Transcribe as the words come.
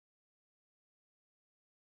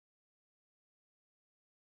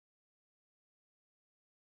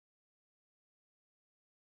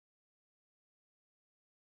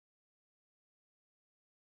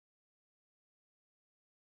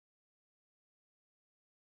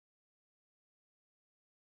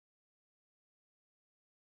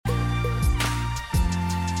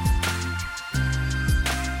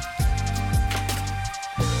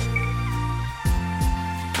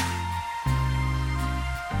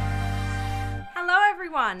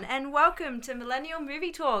everyone, and welcome to Millennial Movie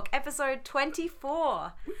Talk, episode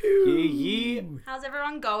 24. Yeah. How's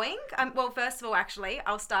everyone going? Well, first of all, actually,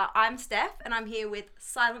 I'll start. I'm Steph, and I'm here with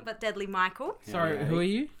Silent But Deadly Michael. Sorry, who are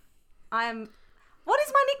you? What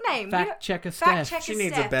is my nickname? Fact checker Fact Steph. checker She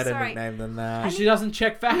needs Steph, a better sorry. nickname than that. She doesn't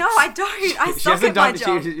check facts. No, I don't. I She suck hasn't at my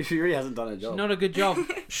done. job. She really hasn't done a job. Not a good job.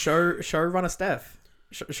 Showrunner Steph.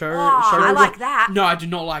 I like that. No, I do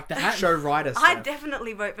not like that. Show writer Steph. I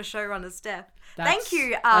definitely vote for showrunner Steph. That's- Thank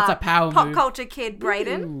you, that's a power pop move. culture kid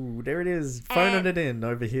Brayden, Ooh, there it is. Phoning And- it in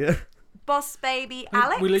over here. boss baby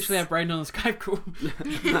Alex. We literally have Brayden on the Skype call.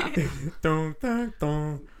 Dun, dun,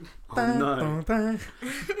 dun, Oh no! dun, dun,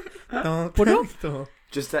 dun, What dun, up? dun.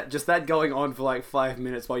 Just that going on for like 5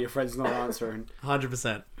 minutes while your friend's not answering.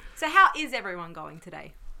 100%. So how is everyone going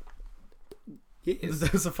today? Yes.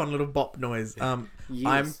 That was a fun little bop noise. I'm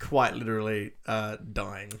quite literally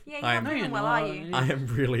dying. Yeah, you're I'm not doing well, are you? I am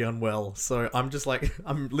really unwell, so I'm just like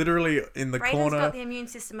I'm literally in the Brayden's corner. got the immune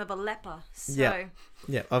system of a leper, so Yeah.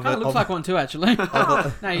 Yeah, of Kind of looks like one too, actually.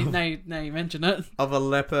 now you mention it. a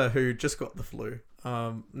leper who just got the flu.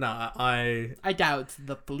 I doubt it's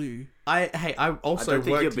the flu. I also don't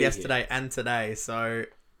think you'll worked be yesterday and today, so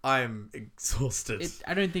I'm exhausted.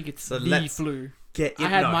 I don't think it's So the let's flu. Get in. I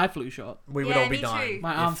had my flu shot. We would Yeah, all be me dying. too.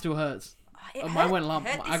 My arm still hurts. Mine went lump.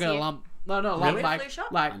 I got a lump. No, not a lump. Really? Like, Flu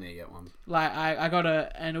shot? like I need to get one. Like I got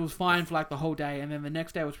and it was fine for like the whole day, and then the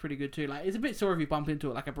next day was pretty good too. Like it's a bit sore if you bump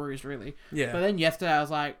into it, like a bruise, really. Yeah. But then yesterday I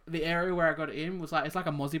was like, the area where I got it in was like it's like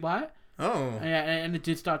a mozzie bite, Oh. and it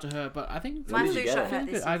did start to hurt. But I think my did flu you get shot it?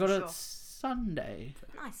 hurt this I year got for it sure. Sunday.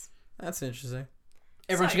 Nice. That's interesting.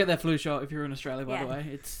 Everyone So- should get their flu shot if you're in Australia. By Yeah. the way,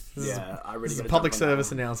 it's This is Yeah, I really. This is a gotta public jump on that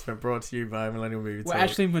service one. announcement brought to you by Millennial Movie we're Talk.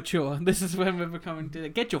 actually mature. This is when we're becoming to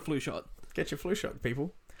get your flu shot. Get your flu shot,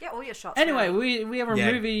 people. Get all your shots. Anyway, ready. we have a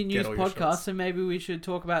Yeah, movie news get all your podcast, shots. so maybe we should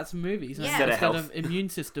talk about some movies Yeah. Instead of instead health. of immune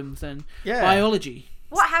systems and Yeah. biology.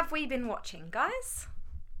 What have we been watching, guys?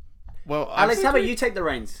 Well, Alex, how about you take the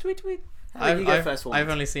reins? Tweet tweet. How about you go I've, first one? I've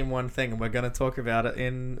only seen one thing, and we're going to talk about it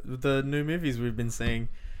in the new movies we've been seeing.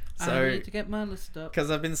 I So, need to get my list up.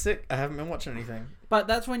 because I've been sick, I haven't been watching anything. But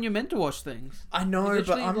that's when you're meant to watch things. I know, You're but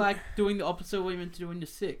literally I'm like doing the opposite of what you're meant to do when you're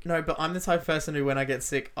sick. no, but I'm the type of person who, when I get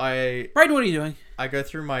sick, I Brayden, what are you doing? go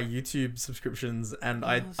through my YouTube subscriptions, and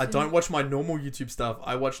I see. don't watch my normal YouTube stuff.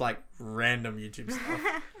 I watch like random YouTube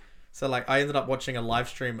stuff. So like, I ended up watching a live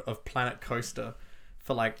stream of Planet Coaster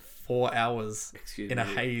for like 4 hours Excuse in a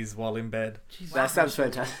me. haze while in bed. Jesus, That sounds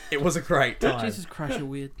fantastic. It was a great time. Jesus Christ, you're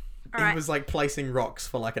weird. All He right. was like placing rocks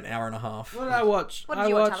for like an hour and a half. What did I watch? What did I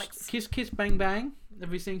you watch, watched Alex? Kiss Kiss Bang Bang.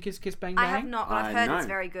 Have you seen Kiss Kiss Bang Bang? I have not, but I've heard it's No.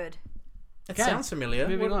 very good. It Okay. sounds familiar.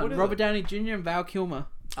 Moving What on. is Robert it? Downey Jr. and Val Kilmer.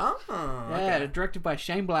 Oh, Yeah, okay. directed by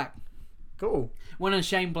Shane Black. Cool. One of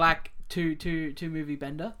Shane Black two movie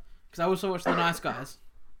bender. Because I also watched The Nice Guys.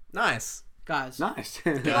 Nice. Guys. Nice.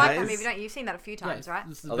 You like that Guys. movie, don't you? You've seen that a few times, Yeah, right?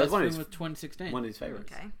 This is the Oh, that's best one of film his- of 2016. One of his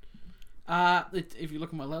favorites. Okay. If you look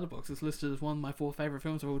at my letterbox, it's listed as one of my 4 favorite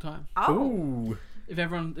films of all time. Oh. Ooh. If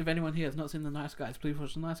anyone here has not seen The Nice Guys, please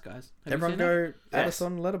watch The Nice Guys. Have Everyone you seen it? go add Yes. us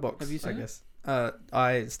on Letterboxd. Have you seen I it? guess.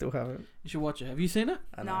 I still haven't. You should watch it. Have you seen it?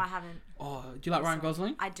 I No, know. I haven't. Oh, do you like Ryan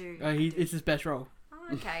Gosling? I do. It's his best role.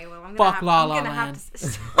 Oh, okay, well, I'm gonna Fuck have, La I'm La gonna Land.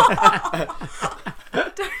 have to.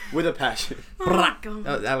 With a passion. Oh,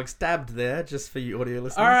 God. Alex dabbed there, just for you audio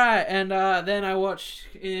listeners. All right, and then I watched,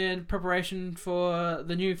 in preparation for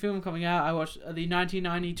the new film coming out, I watched the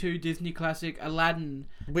 1992 Disney classic Aladdin.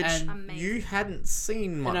 Which and Amazing. you hadn't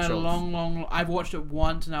seen in much a of. long. I've watched it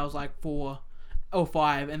once, and I was like 4 or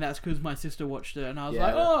 5, and that's because my sister watched it, and I was Yeah.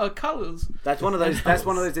 like, oh, colors. That's one of those. That's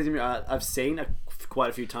one of those Disney movies I've seen quite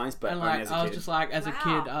a few times, but And only like as a I was kid. just like, as a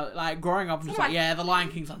Wow. kid, like growing up, I'm just Yeah. like, yeah, The Lion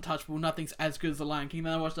King's untouchable. Nothing's as good as The Lion King.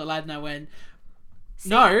 Then I watched Aladdin, and I went, See,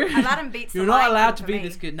 no, Aladdin beats you're The not Lion allowed King to for be me.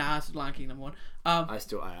 this good. Nah, it's Lion King number 1. I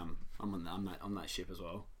am. I'm on that ship as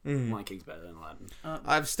well. Lion King's better than Aladdin.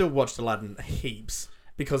 I've still watched Aladdin heaps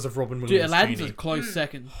because of Robin Dude, Williams. Aladdin's a Genie. close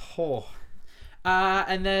second. Oh.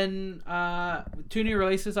 And then 2 new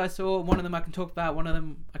releases I saw. One of them I can talk about. One of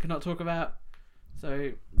them I cannot talk about.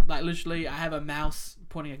 So, like, literally, I have a mouse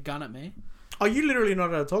pointing a gun at me. Are you literally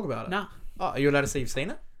not allowed to talk about it? Nah. Oh, are you allowed to say you've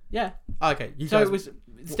seen it? Yeah. Oh, okay. You So guys it was.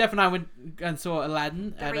 Steph and I went and saw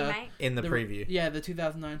Aladdin The at remake. in the preview. Yeah, the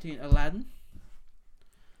 2019 Aladdin.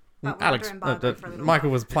 But we're Alex, under embargo for a little Michael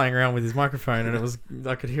while. was playing around with his microphone, and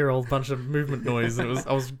I could hear a whole bunch of movement noise, and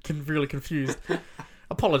I was really confused.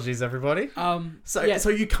 Apologies, everybody. So yeah,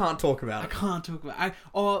 you can't talk I about it. can't talk about it.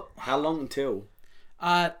 How long until?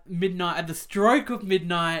 Midnight, at the stroke of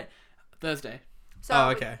midnight, Thursday. So Oh,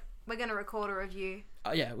 okay. we're going to record a review.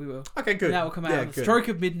 Yeah, we will. Okay, good. That will come out Yeah, at the good. stroke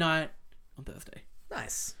of midnight on Thursday.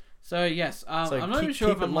 Nice. So yes, So I'm not even sure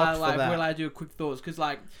keep if it I'm locked allowed, for like, that. we're allowed to do quick thoughts because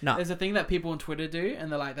like No. there's a thing that people on Twitter do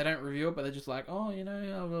and they're like they don't review it but they're just like, oh, you know,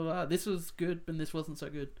 blah, blah, blah. This was good and this wasn't so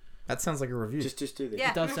good. That sounds like a review. Just do this.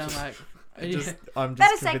 Yeah. It does sound like I'm just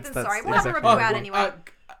Better safe convinced than that's sorry. We'll have a exactly review right. out anyway.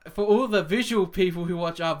 For all the visual people who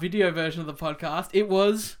watch our video version of the podcast, it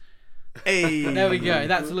was. Hey. There we go.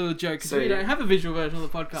 That's a little joke because So- we don't have a visual version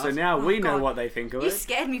of the podcast. So now we know God. what they think of You it.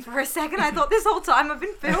 scared me for a second. I thought this whole time I've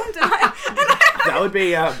been filmed. And That would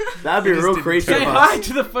be real didn't creepy. Say of hi us.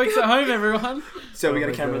 to the folks at home, everyone. So we Oh got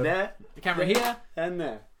a my camera God. there The camera here. and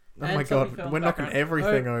there. Oh and my something god, film we're knocking background.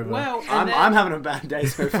 everything Oh, over. Well, I'm having a bad day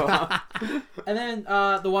so far. And then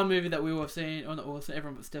the one movie that we all have seen, or not all have seen,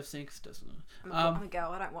 everyone but Steph seen 'cause doesn't know. I'm a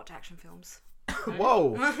girl. I don't watch action films.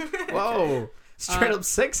 Whoa, whoa! Straight up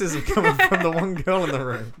sexism coming from the one girl in the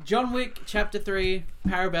room. John Wick Chapter 3,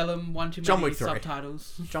 Parabellum, one too John many Wick 3.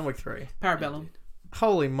 subtitles. John Wick 3. Parabellum.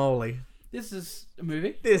 Holy moly! This is a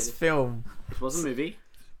movie. This film. It was a movie.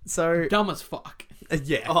 So Dumb as fuck.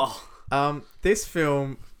 yeah. Oh, This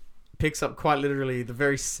film picks up quite literally the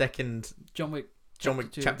very second John Wick. John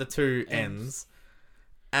Wick 2 Chapter 2 ends.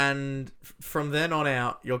 And from then on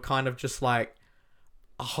out, you're kind of just like,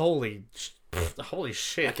 holy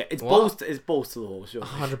shit. okay. It's What? balls to the wall. Sure.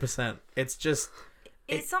 100%. It's just,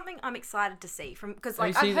 It's something I'm excited to see from because Have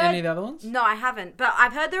like you I've seen heard. any of the other ones? No, I haven't, but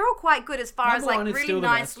I've heard they're all quite good as far as Number like one is really still the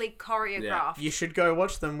best. nicely choreographed. you should go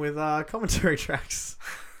watch them with commentary tracks.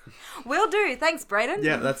 Will do. Thanks, Brayden.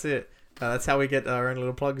 Yeah, that's it. That's how we get our own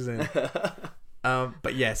little plugs in.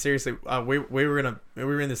 But yeah, seriously, we were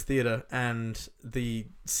in this theater and the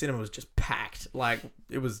cinema was just packed. Like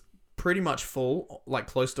it was pretty much full, like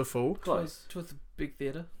close to full. Close. Towards the big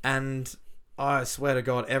theater. And I swear to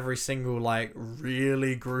God, every single like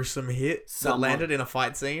really gruesome hit that landed in a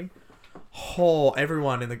fight scene,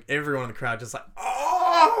 everyone in the crowd just like,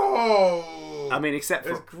 oh. I mean, except It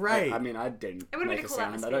for was great. I mean, I didn't It would've make been a a cool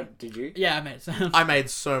sound. atmosphere. Did you? Yeah, I made it sound. I made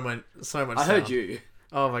so much. I heard you.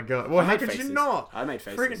 Oh my God! Well, I how made could faces. you not? I made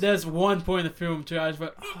faces. Friggin- There's one point in the film too. I just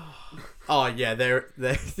went, Oh yeah, they're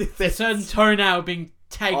a certain toenail being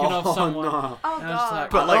taken off someone. No. Oh And I was just god. like-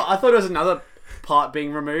 But, like- I thought it was another part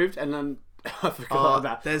being removed, and then I forgot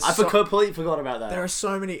about. there's I so- completely forgot about that. There are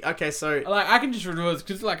so many. Okay, so Like I can just reveal this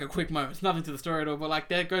because it's like a quick moment. It's nothing to the story at all. But like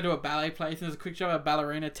they go to a ballet place and there's a quick shot of a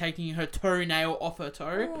ballerina taking her toenail off her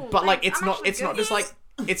toe. Ooh, but like I'm it's not. actually It's not good. just like.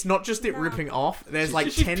 It's not just it ripping off. There's like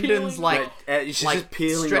she's tendons, peeling- like She's like just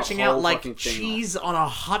peeling stretching the whole out like fucking thing cheese on a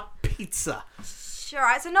hot pizza. Sure,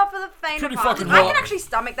 right, so not for the faint Pretty of heart. fucking I hot. can actually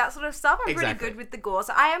stomach that sort of stuff. I'm Exactly. pretty good with the gore,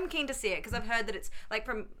 so I am keen to see it because I've heard that it's like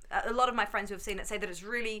from a lot of my friends who have seen it say that it's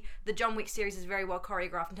really the John Wick series is very well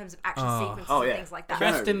choreographed in terms of action sequences Oh, and yeah. things like that.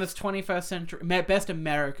 Okay. Best in this 21st century, best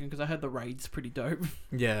American because I heard the Raid's pretty dope.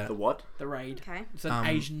 Yeah. The what? The Raid. Okay. It's an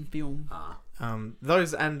Asian film.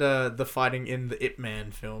 Those and the fighting in the Ip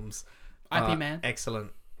Man films. IP Man.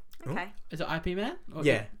 Excellent. Okay. Is it IP Man? Or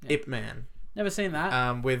Yeah, yeah. Ip Man. Never seen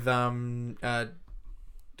that. With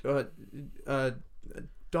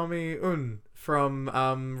Domi Un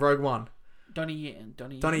from Rogue One. Donnie Yen.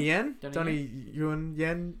 Donnie Yen? Donnie Donnie Yuen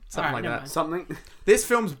Yen? Something Alright, like never that. mind. Something. This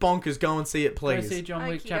film's bonkers. Go and see it, Go see please. John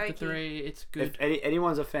Wick Okie Chapter dokie. 3. It's good. If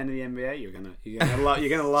anyone's a fan of the NBA, you're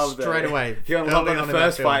gonna love the Straight away. You're gonna love Early on the in that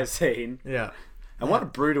first film. fight scene, Yeah. and what a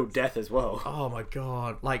brutal death as well. Oh my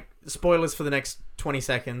god. Like, spoilers for the next 20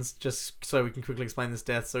 seconds, just so we can quickly explain this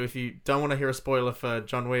death. So if you don't want to hear a spoiler for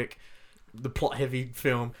John Wick, the plot-heavy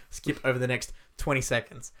film, skip over the next 20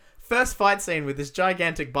 seconds. First fight scene with this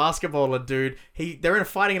gigantic basketballer dude. They're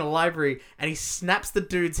fighting in a library, and he snaps the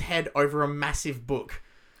dude's head over a massive book.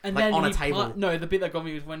 And like, then on a he table. No, the bit that got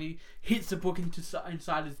me was when he hits the book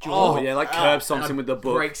inside his jaw. Oh yeah, like curb stomps him with the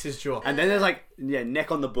book, Breaks his jaw. and then there's like neck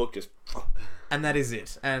on the book, just. And that is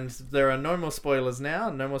it. And there are no more spoilers now.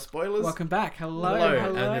 No more spoilers. Welcome back. Hello.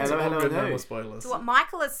 And it's Hello, all hello, good, hello. no more spoilers. So what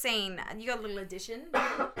Michael has seen, you got a little addition.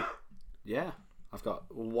 Yeah, I've got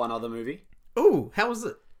one other movie. Ooh, how was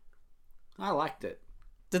it? I liked it.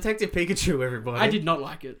 Detective Pikachu, everybody. I did not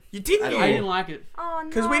like it. You didn't? At I didn't like it. Oh no.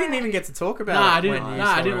 Because we didn't even get to talk about Nah, it. I didn't- when you nah,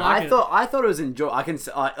 I saw didn't it. like it. I thought it was enjoy.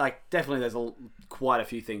 Like definitely there's quite a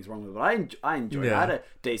few things wrong with it, but I enjoyed it. Yeah. I had a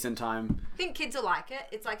decent time. I think kids will like it.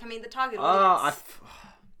 It's like, I mean, the target I audience.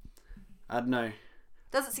 don't know.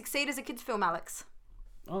 Does it succeed as a kids' film, Alex?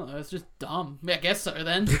 I don't know. It's just dumb. I guess so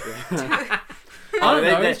then. Oh, I don't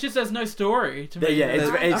know. they- It's just there's no story to me. Yeah,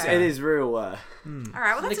 Okay. it is real. All right,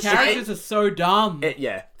 well, The that's a shame. characters are so dumb.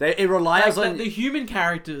 It relies Like, on the human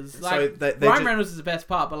characters. So Like they Ryan ju- Reynolds is the best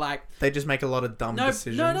part, but like They just make a lot of dumb no,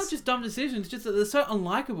 decisions. not just dumb decisions. Just that they're so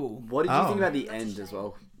unlikable. What did you Oh. think about the end as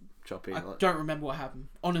well? choppy. I don't remember what happened.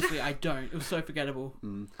 Honestly, I don't. It was so forgettable.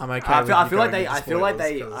 I'm okay. I feel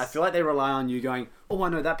like they rely on you going, oh, I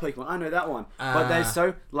know that Pokemon, I know that one. But they're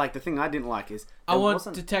so like the thing I didn't like is I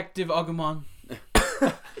want Detective Agumon.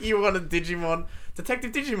 You wanted Digimon,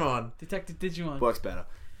 Detective Digimon. Detective Digimon works better.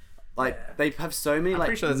 Like they have so many I'm like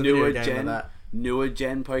pretty sure there's a video game of newer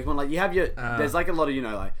gen Pokemon. Like you have your there's like a lot of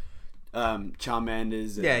like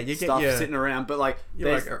Charmanders and you get stuff your- sitting around, but like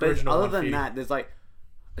your, there's like, but original other one than for you. that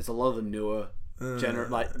there's a lot of the newer gen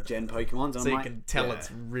Pokemons. So you can tell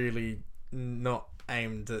it's really not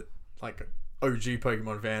aimed at like OG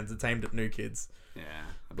Pokemon fans. It's aimed at new kids. yeah,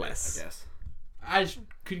 Bless. I guess. I just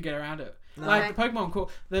couldn't get around it. No. Like the Pokemon cool.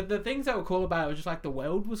 The things that were cool about it was just like the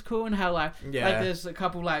world was cool and how like there's a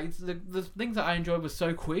couple like the things that I enjoyed was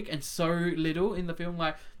so quick and so little in the film.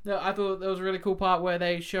 Like I thought there was a really cool part where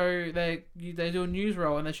they show they do a news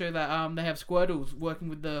roll and they show that they have Squirtles working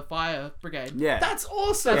with the fire brigade. Yeah, That's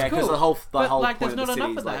awesome. yeah, cool. because the whole But like, point there's not of the enough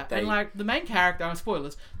city of is that. And like the main character,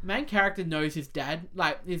 spoilers. The main character knows his dad.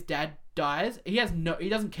 Like his dad dies. He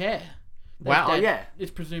doesn't care. that Wow. his dad yeah. is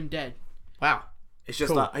presumed dead. Wow. it's just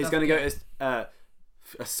Cool. like he's gonna go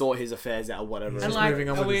sort his affairs out or whatever. He's And just like, moving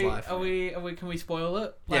on are with his we, life. are we? Can we spoil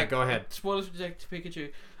it? Yeah, Like, go ahead. Spoilers for Detective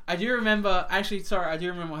Pikachu. I do remember. Actually, sorry, I do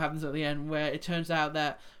remember what happens at the end, where it turns out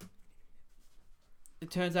that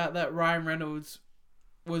Ryan Reynolds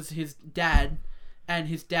was his dad, and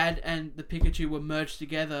his dad and the Pikachu were merged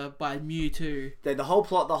together by Mewtwo. The whole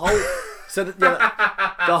plot,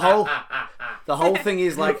 the whole thing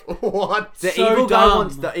is like What? the So evil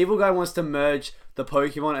dumb. guy wants to merge the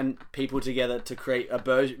Pokemon and people together to create a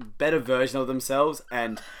better version of themselves,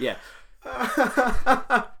 and yeah,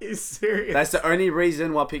 You serious? that's the only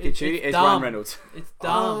reason why Pikachu It's is dumb. Ryan Reynolds. It's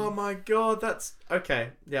Oh dumb. my god, that's okay.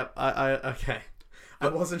 Yep, I okay. I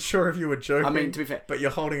wasn't sure if you were joking. I mean, to be fair, but you're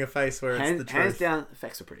holding a face where it's the hands truth. down,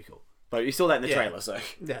 effects were pretty cool. But you saw that in the Yeah. trailer, so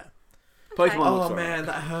Yeah. Pokemon. Oh looks man, alright.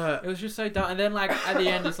 that hurt. It was just so dumb. And then, like, at the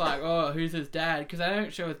end, it's like, oh, who's his dad? Because they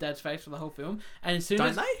don't show his dad's face for the whole film. And as soon Don't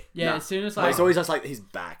as they? yeah, No. as soon as But like it's always just like his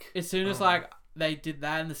back. like they did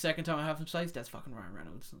that, and the second time I have them say his dad's fucking Ryan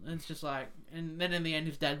Reynolds, and it's just like, and then in the end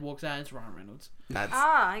his dad walks out and it's Ryan Reynolds, That's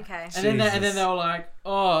Okay. and then Jesus. they were like,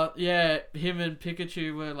 oh yeah, him and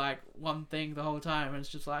Pikachu were like one thing the whole time, and it's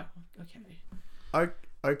just like, okay,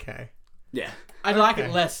 okay. Yeah. I like it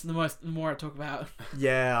Okay. less the more I talk about it.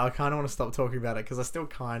 Yeah, I kind of want to stop talking about it because I still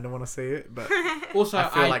kind of want to see it, but Also, I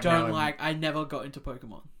feel I like now don't I'm- like. I never got into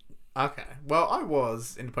Pokemon. okay. Well, I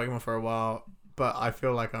was into Pokemon for a while, but I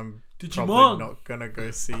feel like I'm Digimon. probably not gonna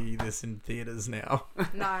go see this in theaters now.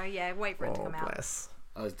 No, yeah, wait for it to Oh come out. bless.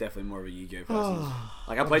 I was definitely more of a Yu-Gi-Oh person. Like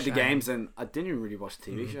I what a played the shame. games and I didn't even really watch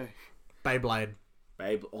the TV Mm. show. Beyblade.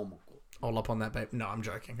 Babe, oh my god. All up on that babe. No, I'm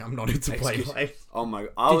joking. I'm not into Excuse- Beyblade. Oh my!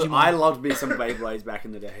 Digimon. I loved me some Beyblades back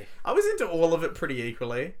in the day. I was into all of it pretty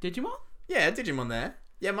equally. Digimon? Yeah, Digimon there.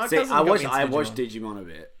 Yeah, my See, cousin I got me watched into watched Digimon. Digimon a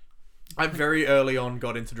bit. I very early on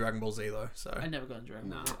got into Dragon Ball Z though, so I never got into Dragon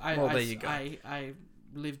Ball. No. I, Well, I, there you go. I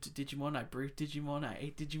lived Digimon. I breathed Digimon. I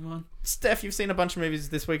ate Digimon. Steph, you've seen a bunch of movies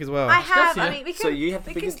this week as well. I have. yeah. I mean, we can. So you have the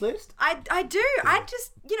we can- biggest list? I do. I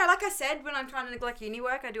just, like I said, when I'm trying to neglect uni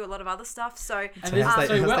work, I do a lot of other stuff. So, And So this, how's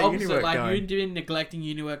so that we're uni opposite. work Like going? you've been neglecting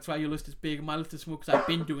uni work, so why your list is big. My list is small because I've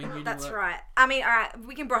been doing uni that's work. right. I mean, all right,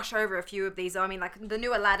 we can brush over a few of these. I mean, like the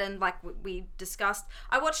new Aladdin, like we discussed.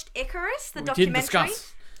 I watched Icarus, the We did documentary.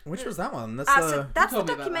 discuss. Which was that one? That's So that's the told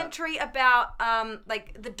me about that. documentary about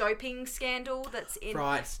like the doping scandal that's in.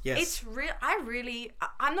 right. Yes. It's real.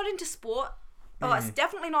 I'm not into sport. Oh, it's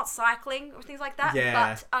definitely not cycling or things like that.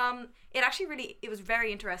 Yeah. But it actually it was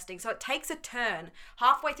very interesting. So it takes a turn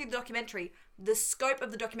halfway through the documentary. The scope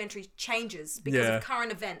of the documentary changes because Yeah. of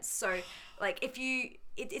current events. So like if you,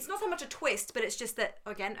 it's not so much a twist, but it's just that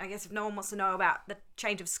again, I guess if no one wants to know about the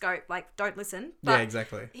change of scope, like don't listen. But yeah,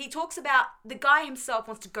 exactly. he talks about the guy himself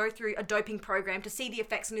wants to go through a doping program to see the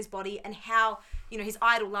effects on his body and how, his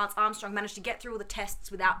idol Lance Armstrong managed to get through all the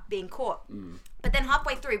tests without being caught. But then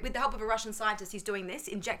halfway through, with the help of a Russian scientist, he's doing this,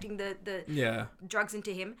 injecting the Yeah. drugs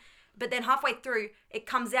into him. But then halfway through, it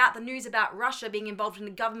comes out the news about Russia being involved in a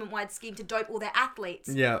government-wide scheme to dope all their athletes.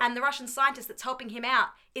 Yeah. And the Russian scientist that's helping him out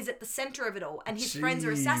is at the center of it all, and his friends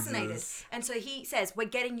are assassinated. Jesus. And so he says, "We're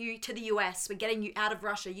getting you to the US. We're getting you out of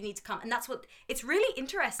Russia. You need to come." And that's what it's really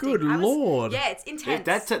interesting. Good Lord. Yeah, it's intense.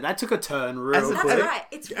 That took a turn real As a- quick. That's right.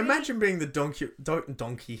 It's really, Imagine being the donkey.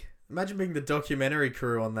 Imagine being the documentary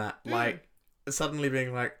crew on that. Like suddenly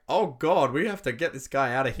being like, "Oh God, we have to get this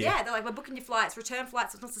guy out of here." Yeah, they're like, "We're booking your flights, return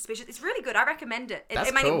flights. It's not suspicious." It's really good. I recommend it. That's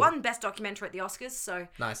I mean, cool. it won Best Documentary at the Oscars, so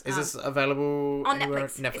Nice. Is this available on anywhere?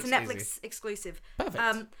 Netflix. It's a Netflix easy. exclusive. Perfect.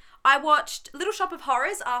 I watched Little Shop of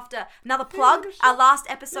Horrors after another plug, our last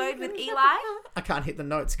episode with Eli. I can't hit the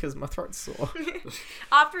notes because my throat's sore.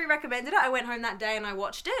 After he recommended it, I went home that day and I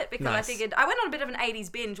watched it because I Nice. figured I went on a bit of an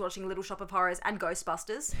 80s binge watching Little Shop of Horrors and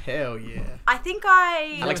Ghostbusters. Hell yeah. I think You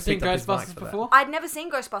Alex ever seen picked up his mic Ghostbusters for that. before? I'd never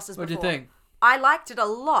seen Ghostbusters before. What do you think? I liked it a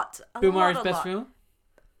lot. Bill Murray's best film?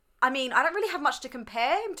 I mean, I don't really have much to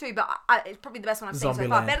compare him to, but it's probably the best one I've seen so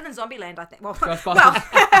far. Zombieland. Better than Zombieland, I think. Well, Ghostbusters.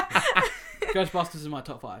 Ghostbusters is my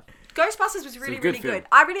top 5. Ghostbusters was really, a good really film. good.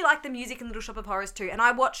 I really liked the music in Little Shop of Horrors too, and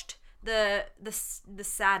I watched the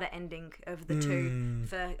sadder ending of the two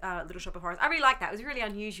for Little Shop of Horrors. I really liked that. It was really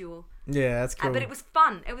unusual, Yeah, that's cool. but it was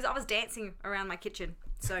fun. I was dancing around my kitchen,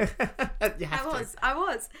 so You have to. I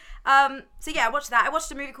was. So yeah, I watched that. I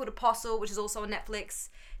watched a movie called Apostle, which is also on Netflix.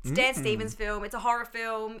 It's a Dan Stevens film. It's a horror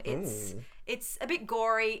film. It's a bit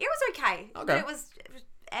gory. It was okay. But it was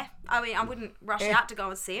I mean, I wouldn't rush out to go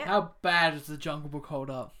and see it. How bad does The Jungle Book hold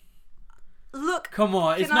up? Look, Come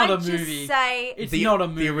on, it's can not I a movie. just say It's not a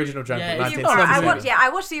movie. The original Jungle Yeah, Book, it's- 1977. I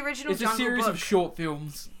watched the original It's a Jungle series Book. of short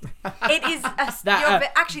films. It is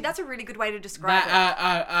actually that's a really good way to describe it.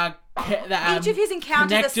 That Each of his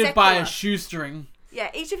encounters are connected by secular. a shoestring. Yeah,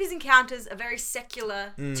 each of his encounters are very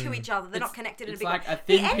secular to each other. They're not connected in a it's big like way. a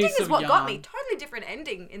thin The ending piece is of what got me. yarn. Totally different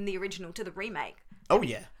ending in the original to the remake. Oh,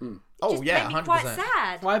 yeah. Just made me quite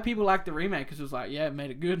sad. Why people like the remake? Because it was like, yeah, it made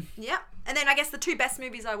it good. Yeah. And then I guess the two best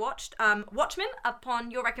movies I watched, Watchmen, upon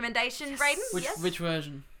your recommendation, Brayden. Which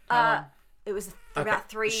version? It was about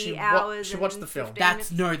 3 She hours. she watched and the film. 15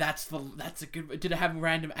 That's minutes. that's a good. Did it have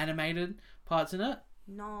random animated parts in it?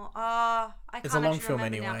 No, I can't It's a long actually film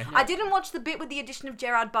remember anyway. now. I didn't watch the bit with the addition of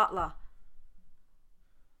Gerard Butler.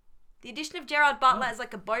 The addition of Gerard Butler as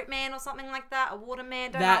like a boatman or something like that, a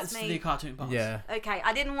waterman. Don't That's ask me. the cartoon parts. Yeah. Okay,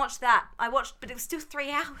 I didn't watch that. I watched, but it was still 3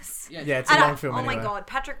 hours. Yeah, it's a long film Oh anyway. my god,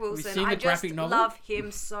 Patrick Wilson! seen I the just graphic novel? love him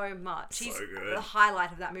so much. He's good. the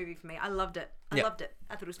highlight of that movie for me. I loved it. I Yep. loved it.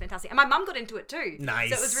 I thought it was fantastic, and my mum got into it too. Nice.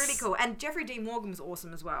 So it was really cool. And Jeffrey Dean Morgan was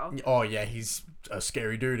awesome as well. Oh, yeah, he's a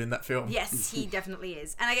scary dude in that film. Yes, he definitely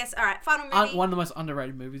is. And I guess all right, final movie. One of the most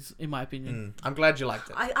underrated movies, in my opinion. I'm glad you liked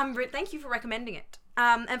it. Thank you for recommending it.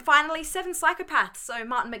 And finally, Seven Psychopaths. So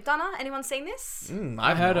Martin McDonagh. Anyone seen this?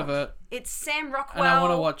 I've heard of it, It's Sam Rockwell. and I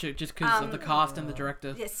want to watch it just because of the cast and the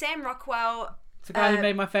director. Yeah, Sam Rockwell. It's the guy who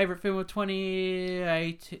made my favorite film of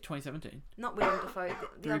 2017. Not Willem Dafoe. The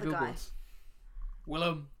Three other guy. Billboards.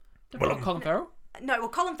 Willem. Willem. Colin Farrell? No, well,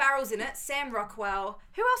 Colin Farrell's in it. Sam Rockwell.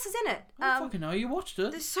 Who else is in it? I don't fucking know. You watched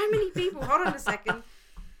it. There's so many people. Hold on a second.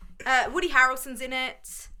 Woody Harrelson's in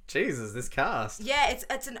it. Jesus, this cast. Yeah,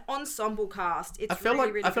 it's an ensemble cast. It's I feel really,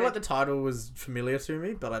 like really I feel good. like the title was familiar to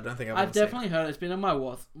me, but I don't think I've I've ever seen definitely heard it. It's been on my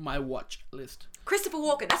watch list. Christopher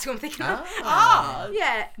Walken. That's who I'm thinking of. Ah.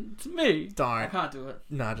 Yeah. It's me. Don't. I can't do it. it.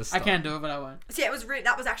 No, just I stop. can do it, but I won't. So yeah, it was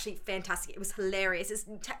that was actually fantastic. It was hilarious. It's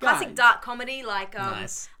classic Guys. dark comedy, like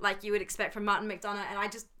Nice. like you would expect from Martin McDonagh. And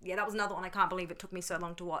that was another one I can't believe it took me so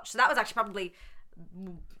long to watch. So that was actually probably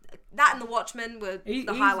that and The Watchmen were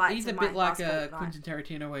the highlights. He's of a my bit like last fortnight. Quentin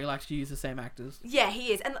Tarantino, where he likes to use the same actors. Yeah,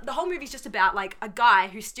 he is. And the whole movie's just about like a guy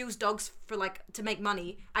who steals dogs for like to make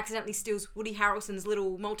money, accidentally steals Woody Harrelson's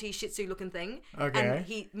little Maltese Shih Tzu looking thing.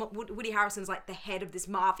 Okay. And Woody Harrelson's like the head of this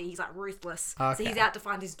mafia. He's like ruthless. Okay. So he's out to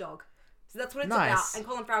find his dog. So that's what it's Nice. about. And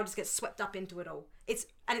Colin Farrell just gets swept up into it all. It's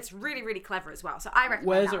really, really clever as well. So I recommend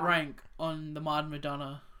Where's that it one. rank on the Martin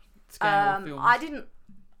McDonagh scale of films?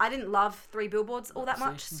 I didn't love Three Billboards all that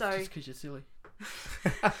much. See, So just because you're silly.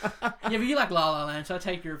 Yeah, but you like La La Land, so I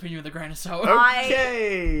take your opinion with a grain of salt.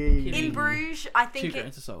 Okay. In Bruges, I Two think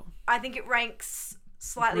grains of salt. it ranks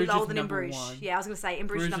slightly Bruges lower is than in number Bruges. one. Yeah, I was gonna say in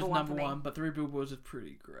Bruges, Bruges number is one number for me. one, but Three Billboards is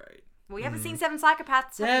pretty great. Well, you haven't seen Seven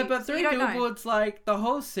Psychopaths. have Yeah, you? but So you Three don't know. Billboards, like the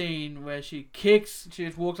whole scene where she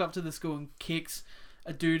just walks up to the school and kicks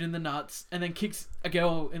a dude in the nuts, and then kicks a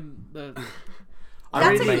girl in the.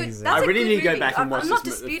 That's really a good. amazing. That's I a really good need to go movie. back and watch I'm not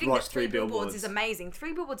this- disputing watch that Three Three Billboards Billboards. is amazing.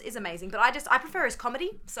 Three Billboards is amazing, but I prefer his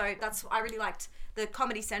comedy. So I really liked the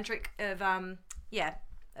comedy centric of of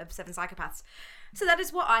Seven Psychopaths. So that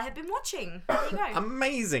is what I have been watching. There you go.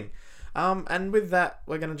 Amazing. And with that,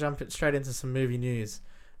 we're going to jump straight into some movie news.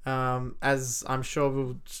 As I'm sure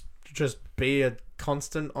will just be a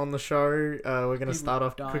constant on the show, we're going to start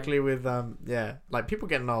off dying. quickly with, like people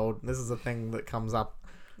getting old. This is a thing that comes up.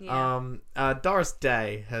 Yeah. Doris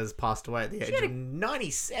Day has passed away at the age had of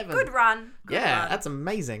 97. Good run. Good Yeah, run. that's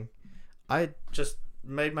amazing. I just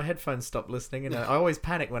made my headphones stop listening, and I always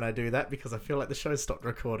panic when I do that because I feel like the show stopped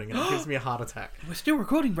recording and it gives me a heart attack. We're still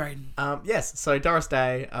recording, Braden. Yes, so Doris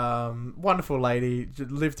Day, wonderful lady,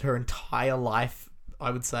 lived her entire life, I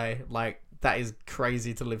would say. Like, that is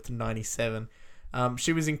crazy to live to 97.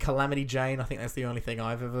 She was in Calamity Jane. I think that's the only thing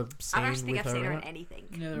I've ever seen. I don't think with I've seen her in in it. anything.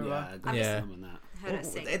 Yeah. Heard her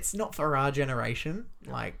sing. It's not for our generation.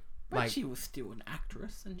 But she was still an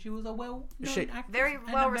actress, and she was a well-known actress. Very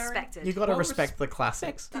well respected. You got to respect the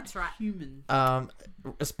classics. That's right. Human.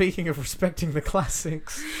 Speaking of respecting the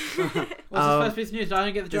classics, What's his first piece of news? I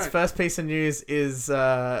don't get the joke. His first piece of news is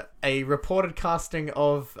a reported casting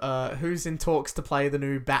of who's in talks to play the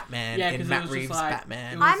new Batman in Matt Reeves'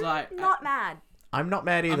 Batman. I'm not mad. I'm not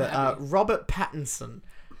mad either. Robert Pattinson,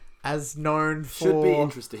 as known for... Should be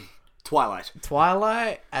interesting.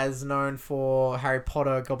 Twilight, as known for Harry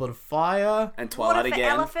Potter, Goblet of Fire, and Twilight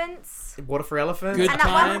again. Water for Elephants. Good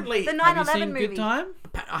Time. The 9/11 movie. Good Time?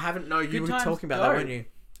 I haven't. No, you were talking about that, weren't you?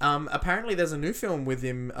 Apparently, there's a new film with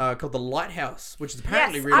him called The Lighthouse, which is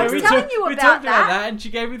apparently really I was good. telling you we about talked that. about that, and she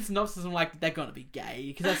gave me the synopsis. I'm like, they're gonna be gay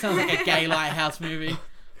because that sounds like a gay Lighthouse movie.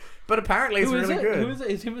 But apparently, it's really good. Who is it?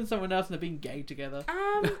 Is him and someone else and they're being gay together?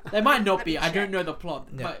 They might not be. I don't know the plot,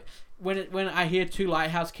 but. When I hear two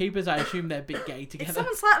lighthouse keepers, I assume they're a bit gay together. It's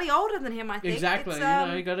someone slightly older than him, I think. Exactly.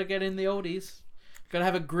 You gotta get in the oldies. Gotta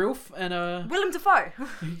have a Grilf and a... Willem Dafoe.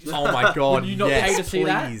 Oh my god, Would you not pay to see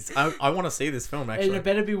please. that? I want to see this film, actually. It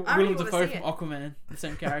better be Willem Dafoe from Aquaman, the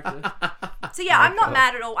same character. So yeah, I'm not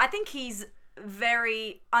mad at all. I think he's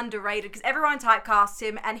very underrated because everyone typecasts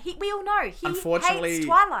him, and we all know he hates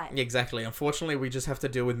Twilight. Exactly. Unfortunately, we just have to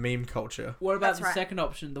deal with meme culture. What about the second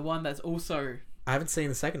option, the one that's also... I haven't seen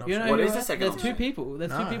the second option. You know, what is the second option? There's two people.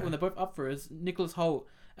 There's two people, and they're both up for it. It's Nicholas Hoult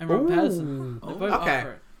and Rob Pattinson. They're both up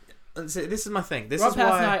for it. So this is my thing. Rob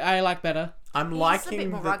Pattinson, I like better. I'm liking a bit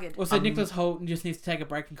more rugged. Also, Nicholas Hoult just needs to take a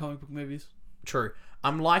break from comic book movies. True.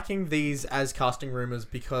 I'm liking these as casting rumors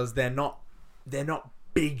because they're not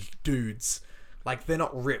big dudes. Like, they're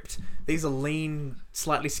not ripped. These are lean,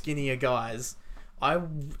 slightly skinnier guys.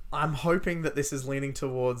 I'm hoping that this is leaning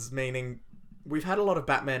towards meaning we've had a lot of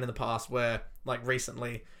Batman in the past where, like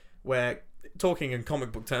recently, where, talking in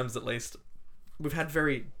comic book terms at least, we've had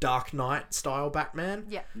very Dark Knight style Batman.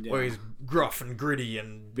 Yeah. Where he's gruff and gritty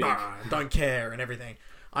and don't care and everything.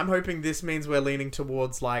 I'm hoping this means we're leaning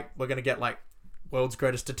towards, like, we're going to get, like, World's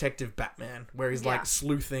Greatest Detective Batman, where he's like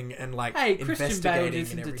sleuthing and like Christian Bale did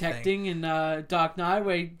some and detecting in Dark Knight,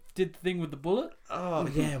 where he did the thing with the bullet. Oh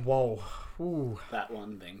yeah, whoa, ooh, that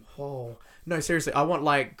one thing. Whoa, no, seriously, I want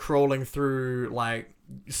like crawling through like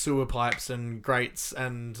sewer pipes and grates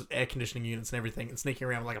and air conditioning units and everything, and sneaking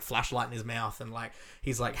around with like a flashlight in his mouth, and like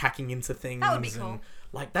he's like hacking into things. That would be cool.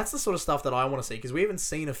 Like, that's the sort of stuff that I want to see, because we haven't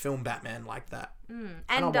seen a film Batman like that.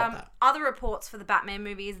 And other reports for the Batman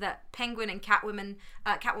movie is that Penguin and Catwoman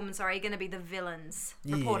are going to be the villains,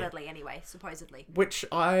 reportedly anyway, supposedly. Which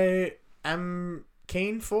I am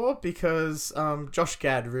keen for, because Josh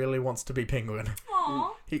Gad really wants to be Penguin.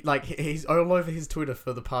 Aww. He's all over his Twitter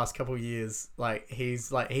for the past couple of years. He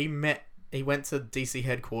went to DC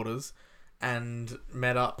headquarters and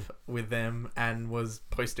met up with them and was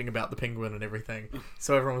posting about the Penguin and everything.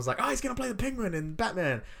 So everyone was like, oh, he's going to play the Penguin in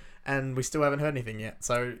Batman. And we still haven't heard anything yet.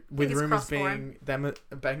 So with rumours being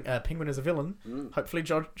Penguin as a villain, hopefully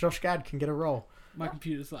Josh Gad can get a role. My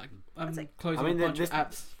computer's like, I'm closing a bunch of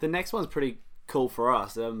apps. The next one's pretty cool for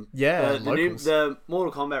us. The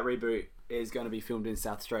Mortal Kombat reboot is going to be filmed in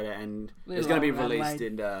South Australia and it's going to be released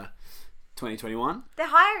in 2021. They're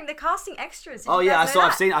casting extras.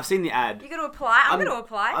 I've seen the ad. You got to apply. I'm going to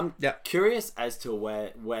apply. I'm curious as to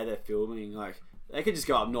where they're filming. Like, they could just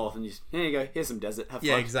go up north and just, here you go, here's some desert, have fun.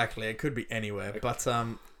 Yeah, exactly. It could be anywhere. But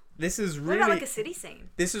this is really... What about like a city scene?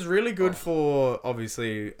 This is really good for,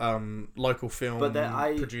 obviously, local film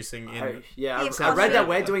producing in... I read that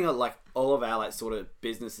we're doing all of our sort of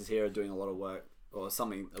businesses here are doing a lot of work. Or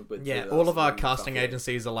something. All of our casting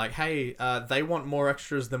agencies are like, hey, they want more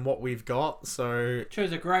extras than what we've got, so...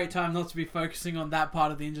 Chose a great time not to be focusing on that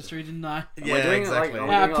part of the industry, didn't I? Yeah, exactly.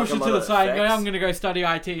 I pushed it to the side and go, I'm going to go study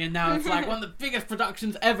IT, and now it's like one of the biggest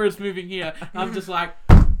productions ever is moving here. I'm just like...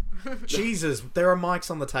 Jesus, there are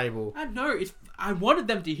mics on the table. I know, I wanted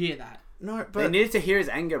them to hear that. No, but... They needed to hear his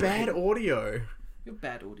anger. Bad audio. You're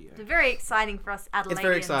bad audio. It's very exciting for us Adelaideans. It's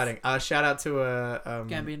very exciting. Shout out to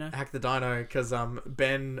Gambino. Hack the Dino, because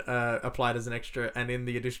Ben applied as an extra, and in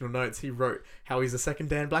the additional notes he wrote how he's a second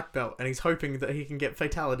Dan black belt and he's hoping that he can get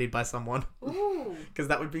fatality'd by someone. Ooh. Because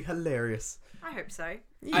that would be hilarious. I hope so.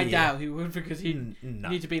 Yeah. I doubt he would, because he'd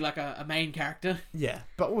need to be like a main character. Yeah,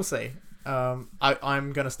 but we'll see. I'm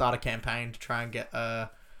going to start a campaign to try and get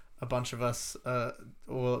a bunch of us,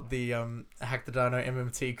 or the Hack the Dino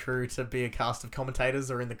MMT crew, to be a cast of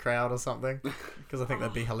commentators or in the crowd or something, because I think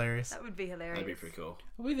that'd be hilarious. That would be hilarious. That'd be pretty cool.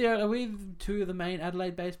 Are we two of the main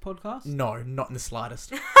Adelaide-based podcasts? No, not in the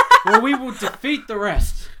slightest. Well, we will defeat the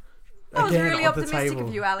rest. That was really optimistic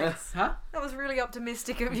of you, Alex. Huh? That was really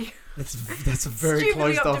optimistic of you. That's a very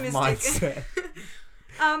closed-off mindset.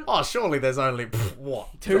 Surely there's only, what?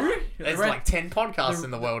 2? There's like 10 podcasts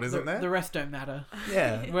in the world, isn't there? The rest don't matter.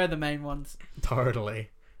 Yeah. We're the main ones. Totally.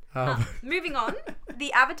 Moving on,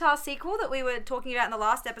 the Avatar sequel that we were talking about in the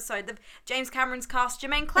last episode, James Cameron's cast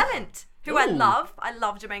Jermaine Clement, who I love. I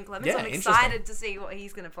love Jermaine Clement, so I'm excited to see what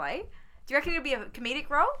he's going to play. Do you reckon it'll be a comedic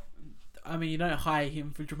role? I mean, you don't hire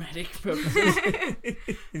him for dramatic purposes.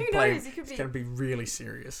 Who knows? He could be. It's going to be really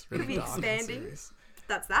serious. Really could be expanding.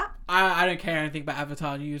 That's that. I don't care anything about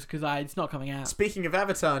Avatar news because it's not coming out. Speaking of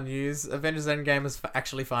Avatar news, Avengers Endgame has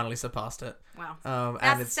actually finally surpassed it. Wow.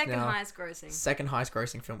 That's the second highest grossing. Second highest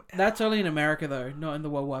grossing film ever. That's only in America though, not in the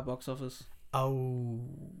worldwide box office. Oh.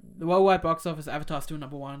 The worldwide box office, Avatar's still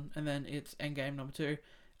number 1, and then it's Endgame number 2.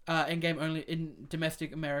 Endgame only in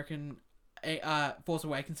domestic American. Force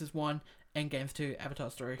Awakens is 1. Endgame's 2,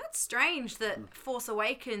 Avatar's 3. That's strange that Force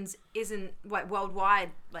Awakens isn't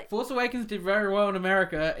worldwide. Like Force Awakens did very well in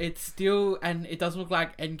America. It's still, and it doesn't look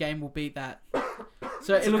like Endgame will beat that.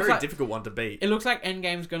 So it's a very difficult one to beat. It looks like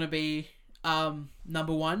Endgame's going to be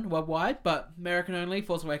number 1 worldwide, but American only.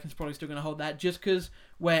 Force Awakens probably still going to hold that, just because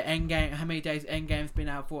how many days Endgame's been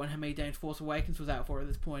out for, and how many days Force Awakens was out for at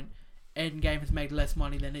this point. Endgame has made less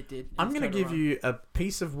money than it did. I'm going to give you a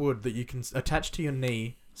piece of wood that you can attach to your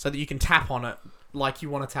knee so that you can tap on it like you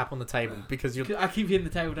want to tap on the table, because I keep hitting the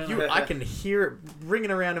table, don't I? I can hear it ringing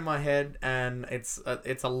around in my head, and it's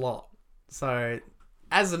a lot. So,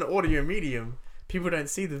 as an audio medium, people don't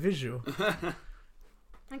see the visual.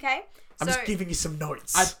 Okay. I'm just giving you some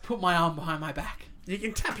notes. I put my arm behind my back. You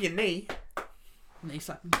can tap your knee. Knee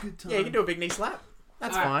slap. Good time. Yeah, you can do a big knee slap.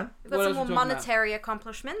 That's fine. We've got some more monetary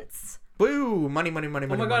accomplishments. Woo! Money. Oh my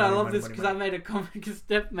god, I love this because I made a comment because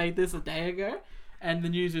Steph made this a day ago, and the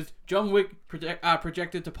news is John Wick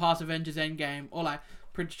projected to pass Avengers Endgame, or like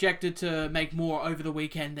projected to make more over the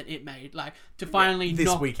weekend than it made, like to finally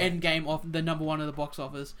knock Endgame off the number 1 of the box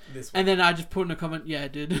office. And then I just put in a comment, yeah,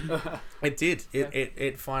 it did. It did.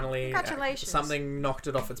 It finally. Congratulations. Something knocked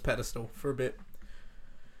it off its pedestal for a bit.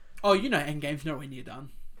 Oh, you know, Endgame's nowhere near done.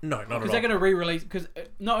 No, not at all. Because they're going to re-release. Because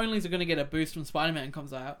not only is it going to get a boost when Spider-Man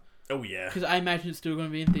comes out. Oh yeah. Because I imagine it's still going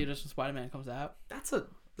to be in theaters when Spider-Man comes out. That's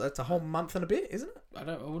a whole month and a bit, isn't it? I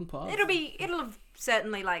wouldn't pass. It'll have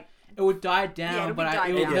certainly like. It would die down, but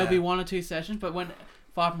there'll be 1 or 2 sessions. But when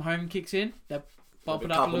Far From Home kicks in, they'll bump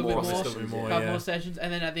it up a little bit more. Couple more sessions,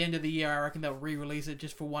 and then at the end of the year, I reckon they'll re-release it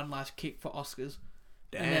just for one last kick for Oscars.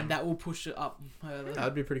 Damn. And then that will push it up further.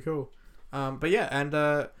 That'd be pretty cool. But yeah,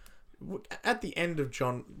 and at the end of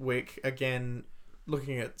John Wick, again,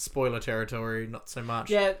 looking at spoiler territory, not so much.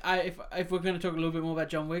 Yeah, if we're going to talk a little bit more about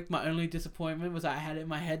John Wick, my only disappointment was I had it in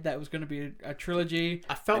my head that it was going to be a trilogy.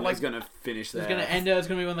 I felt like it was going to finish there. It was going to end. It was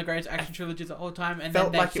going to be one of the greatest action trilogies of all time, and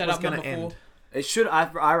then they set up number 4. It should.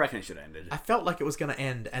 I reckon it should have ended. I felt like it was going to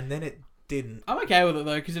end, and then it didn't. I'm okay with it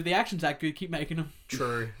though, because if the action's that good, keep making them.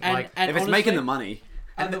 True. And if honestly, it's making the money.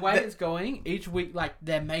 And the way it's going, each week, like,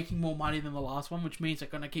 they're making more money than the last one, which means they're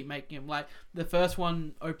going to keep making them. Like, the first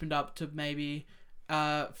one opened up to maybe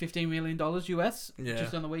 $15 million US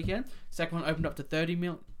just on the weekend. Second one opened up to $30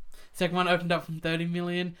 million. Second one opened up from $30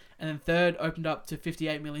 million, and then third opened up to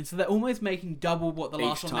 $58 million. So they're almost making double what the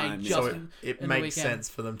last one made. So it makes sense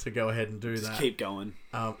for them to go ahead and do just that. Keep going.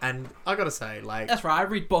 And I gotta say, like, that's right. I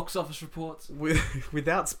read box office reports.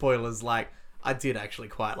 Without spoilers, like, I did actually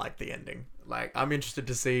quite like the ending. Like, I'm interested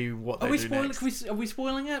to see what they do next. Are we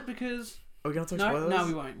spoiling it? Because are we gonna talk spoilers? No,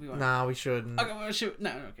 we won't. Nah, we shouldn't. Okay, well, okay.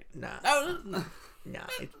 Nah. Nah,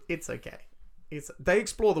 it's okay. They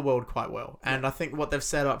explore the world quite well, and I think what they've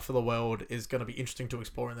set up for the world is going to be interesting to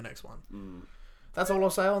explore in the next one. That's all I'll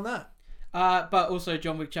say on that. But also,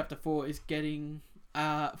 John Wick Chapter 4 is getting...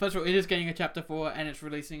 first of all, it is getting a Chapter 4, and it's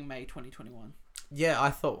releasing May 2021. Yeah, I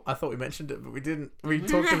thought we mentioned it, but we didn't. We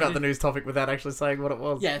talked about the news topic without actually saying what it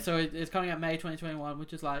was. Yeah, so it's coming out May 2021,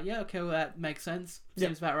 which is like, yeah, okay, well, that makes sense.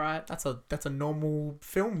 Seems about right. That's a normal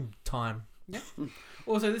film time. Yeah.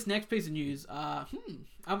 Also, this next piece of news, I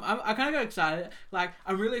kind of got excited. Like,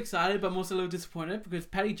 I'm really excited, but I'm also a little disappointed because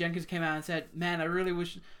Patty Jenkins came out and said, "Man, I really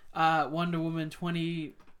wish Wonder Woman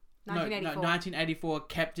 1984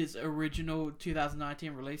 kept its original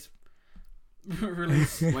 2019 release."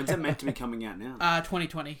 When's it meant to be coming out now?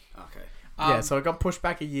 2020. Okay. Yeah, so it got pushed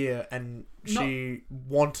back a year, and she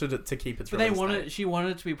wanted it to keep its release date. She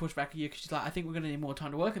wanted it to be pushed back a year because she's like, I think we're going to need more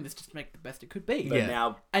time to work on this just to make the best it could be. But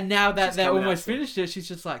now that they're almost finished it, she's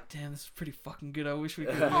just like, damn, this is pretty fucking good. I wish we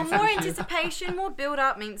could. More anticipation, more build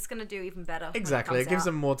up means it's going to do even better. Exactly. It gives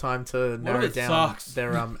them more time to narrow down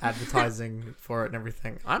their advertising for it and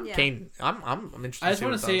everything. I'm keen. I'm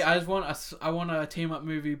interested. I want a team up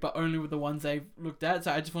movie, but only with the ones they've looked at.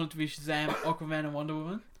 So I just want it to be Shazam, Aquaman, and Wonder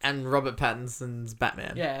Woman. And Robert Pattinson's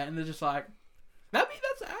Batman. Yeah, and they're just like, I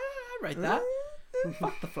rate that.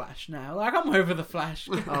 Fuck the Flash now. Like, I'm over the Flash.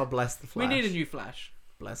 Oh, bless the Flash. We need a new Flash.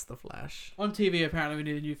 Bless the Flash. On TV, apparently, we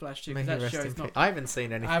need a new Flash too. Because that show's not. I haven't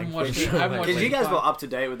seen anything. I haven't watched it. Because you guys were up to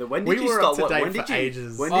date with it. When did you stop? When did you?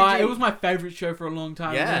 Ages. When did you? It was my favorite show for a long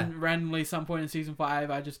time. Yeah. And then randomly, some point in season 5,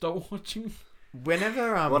 I just stopped watching.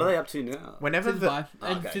 Whenever what are they up to now? Whenever season 5.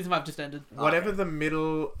 And season 5 just ended. Whatever the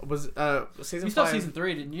middle was, season 5. You stopped season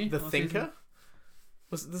 3, didn't you? The Thinker.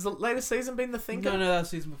 Was the latest season been The Thinker? No, that was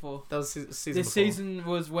season before. That was season This season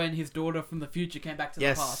was when his daughter from the future came back to the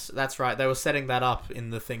past. Yes, that's right. They were setting that up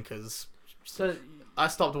in The Thinkers. So I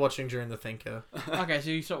stopped watching during The Thinker. Okay,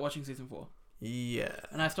 so you stopped watching season 4. Yeah.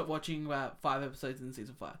 And I stopped watching about 5 episodes in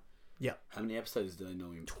season 5. Yeah. How many episodes do they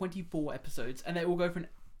know? 24 episodes, and they all go for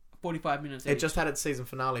 45 minutes It each. just had its season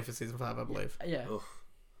finale for season 5, I believe. Yeah.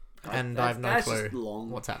 And I have no clue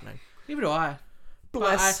what's happening. Neither do I.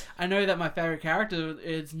 Bless. I know that my favourite character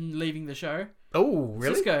is leaving the show. Oh,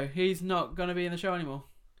 really? Cisco. He's not going to be in the show anymore.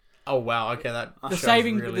 Oh, wow. Okay, that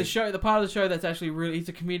the part of the show that's actually really, he's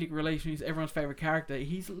a comedic relief, he's everyone's favourite character.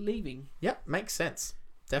 He's leaving. Yep, makes sense.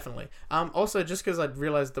 Definitely. Also, just because I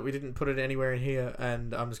realised that we didn't put it anywhere in here,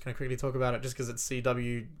 and I'm just going to quickly talk about it just because it's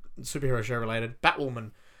CW superhero show related.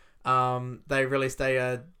 Batwoman. They released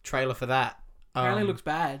a trailer for that. Apparently looks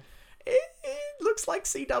bad. It looks like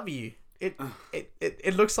CW.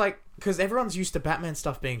 It looks like, because everyone's used to Batman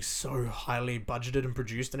stuff being so highly budgeted and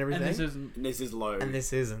produced and everything. And this isn't. This is low. And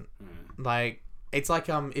this isn't. Like, it's like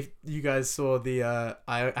if you guys saw the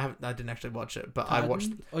I didn't actually watch it, but I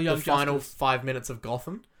watched the final 5 minutes of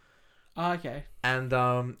Gotham. Oh, okay. And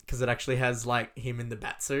because it actually has like him in the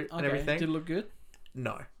Batsuit and everything. Did it look good?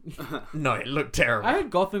 No. No, it looked terrible. I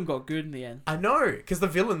heard Gotham got good in the end. I know, because the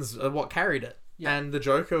villains are what carried it. Yeah. And the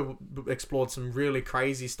Joker explored some really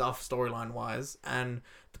crazy stuff storyline wise, and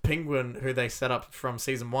the Penguin, who they set up from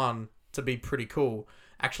season 1 to be pretty cool,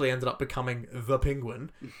 actually ended up becoming the Penguin,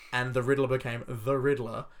 and the Riddler became the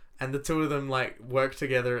Riddler, and the two of them like work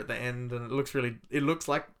together at the end, and it looks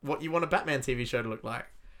like what you want a Batman TV show to look like.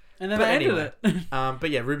 And then they ended it. But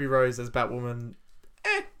yeah, Ruby Rose as Batwoman,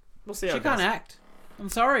 we'll see how it goes. She can't act. I'm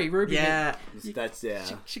sorry, Ruby. Yeah. She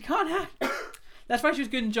can't act. That's why she was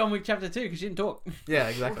good in John Wick Chapter 2, because she didn't talk. Yeah,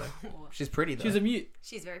 exactly. She's pretty, though. She's a mute.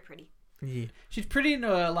 She's very pretty. Yeah. She's pretty in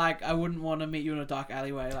a, like, I wouldn't want to meet you in a dark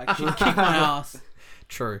alleyway. Like, she'd kick my ass.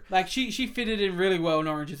 True. Like, she fitted in really well in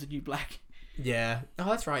Orange is the New Black. Yeah. Oh,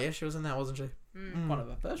 that's right. Yeah, she was in that, wasn't she? One of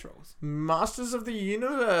her first roles. Masters of the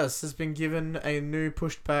Universe has been given a new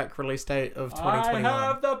pushed back release date of 2021. I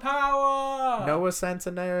have the power! Noah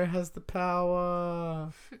Centineo has the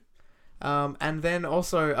power. And then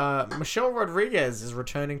also, Michelle Rodriguez is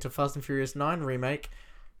returning to Fast and Furious 9 remake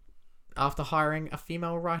after hiring a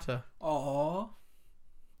female writer. Aww.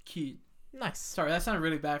 Cute. Nice. Sorry, that sounded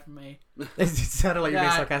really bad for me. It sounded like you were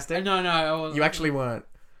being sarcastic. No, I wasn't. You actually weren't.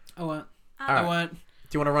 I weren't. Right. I weren't.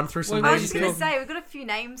 Do you want to run through some I names? was just going to say, we've got a few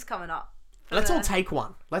names coming up. Let's all take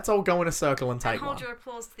one. Let's all go in a circle and take one. Hold your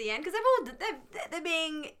applause to the end, because they're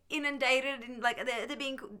being inundated and like they're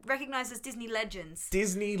being recognised as Disney legends.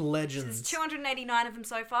 Disney legends. There's 289 of them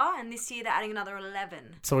so far, and this year they're adding another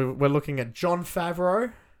 11. So we're looking at Jon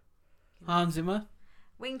Favreau, Hans Zimmer,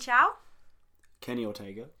 Wing Chao, Kenny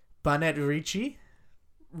Ortega, Barnett Ricci,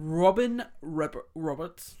 Robin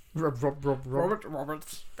Roberts, Robert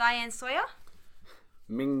Roberts, Diane Sawyer,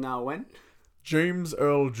 Ming-Na Wen, James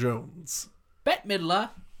Earl Jones, Bette Midler,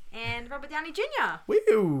 and Robert Downey Jr.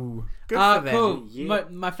 Woo! Good for them. Cool. Yeah.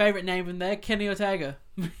 My favourite name in there, Kenny Ortega.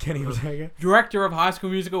 Kenny Ortega. Director of High School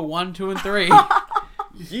Musical 1, 2, and 3.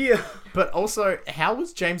 Yeah. But also, how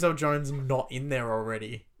was James Earl Jones not in there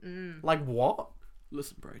already? Like, what?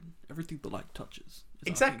 Listen, Braden, everything the light touches.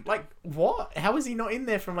 Exactly. Like, what? How is he not in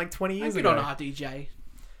there from like 20 years ago? ago? On RDJ.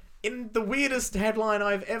 In the weirdest headline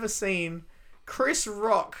I've ever seen, Chris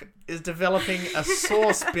Rock is developing a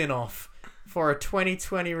Saw spin-off for a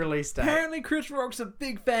 2020 release date. Apparently Chris Rock's a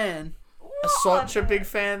big fan. Such a big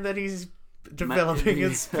fan that he's developing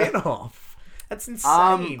a spin-off. That's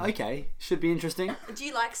insane. Okay, should be interesting. Do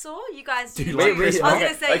you like Saw? You guys do. You like Chris I was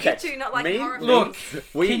gonna say you two not like horror Look,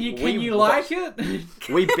 films. can you like it?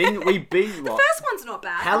 We bing. The first one's not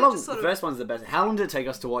bad. How long? The first one's the best. How long did it take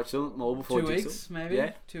us to watch them all before 2 Jigsaw? weeks, maybe.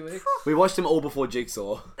 Yeah, 2 weeks. We watched them all before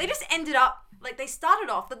Jigsaw. They just ended up like they started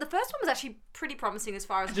off. But the first one was actually pretty promising as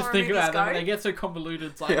far as Just horror think movies about go. it. They get so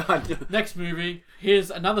convoluted. It's like next movie,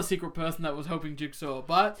 here's another secret person that was helping Jigsaw,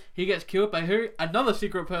 but he gets killed by who? Another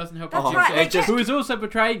secret person helping That's Jigsaw, right, who is also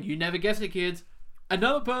betrayed. You never guess it, kids.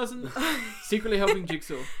 Another person secretly helping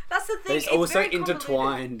Jigsaw. That's the thing. It's also very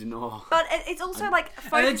intertwined. No. But it's also like.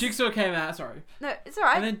 And then Jigsaw came out. Sorry. No, it's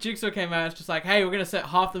alright. And then Jigsaw came out. It's just like, hey, we're gonna set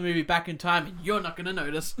half the movie back in time, and you're not gonna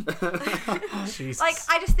notice. Jesus. Like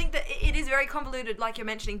I just think that it is very convoluted, like you're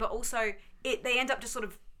mentioning, but also they end up just sort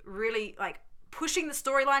of really like pushing the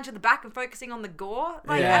storyline to the back and focusing on the gore.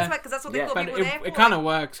 Like that's what they thought people were there for. It kind of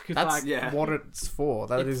works because that's what it's for.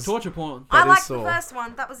 It's torture porn. I liked the first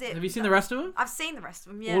one. That was it. Have you seen the rest of them? I've seen the rest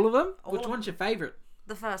of them. Yeah. All of them? Which one's your favorite?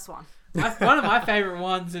 The first one. One of my favorite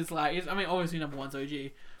ones is obviously number one's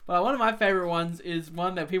OG. But one of my favorite ones is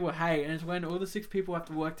one that people hate, and it's when all the 6 people have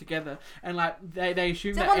to work together, and like they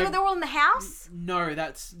assume that. Is that one where they're all in the house? No,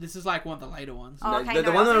 this is like one of the later ones. Oh, okay,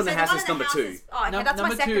 the one in the house is number 2. That's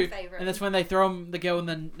my second favorite. And that's when they throw the girl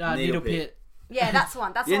in the needle pit. Yeah, that's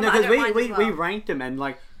one. That's one. Yeah, because we ranked them, and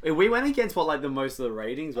like we went against what like the most of the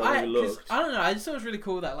ratings where we looked. I don't know. I just thought it was really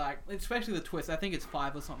cool that like, especially the twist. I think it's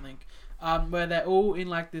 5 or something. Where they're all in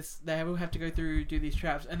like this, they all have to go through, do these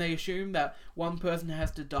traps, and they assume that one person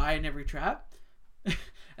has to die in every trap,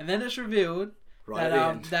 and then it's revealed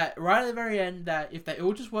that right at the very end that if they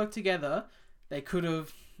all just worked together, they could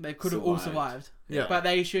have all survived. Yeah. But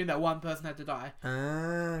they assumed that one person had to die.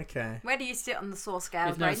 Okay. Where do you sit on the Saw scale?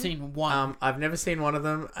 I've never seen one. I've never seen one of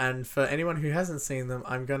them, and for anyone who hasn't seen them,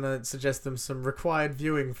 I'm gonna suggest them some required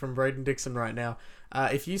viewing from Braden Dixon right now.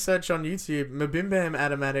 If you search on YouTube, Mabimbam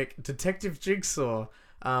Automatic Detective Jigsaw,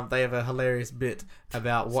 they have a hilarious bit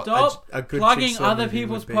about what a good plugging Jigsaw other movie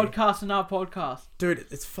people's would be. podcasts in our podcast. Dude,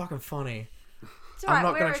 it's fucking funny. It's all right, I'm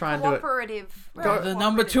not going to try and do it. We're the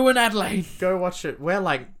number 2 in Adelaide. Go watch it. We're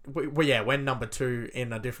we're number 2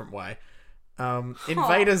 in a different way.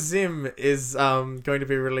 Invader Zim is going to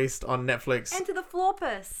be released on Netflix. Enter the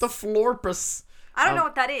Florpus. The Florpus. I don't know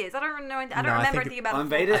what that is. I don't remember anything about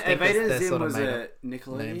it. Invader Zim was a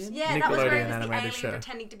Nickelodeon. Yeah, that was where it was the alien show.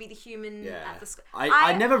 pretending to be the human at the school.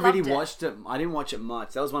 I never really watched it. I didn't watch it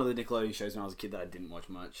much. That was one of the Nickelodeon shows when I was a kid that I didn't watch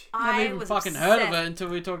much. I never even fucking heard of it until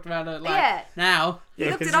we talked about it now. Yeah,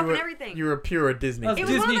 looked it up and everything. You were a pure Disney kid. It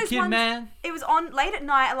was Disney kid, man. It was on late at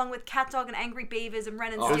night along with Cat Dog and Angry Beavers and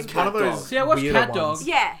Ren and Stimpy. It was one of those. See, I watched Cat Dog.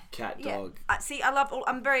 Yeah. Cat Dog. See,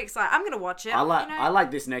 I'm very excited. I'm gonna watch it. I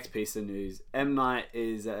like this next piece of news. M. Night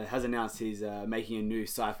has announced he's making a new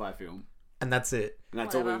sci-fi film, and that's it. And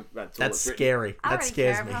that's all. That's scary. That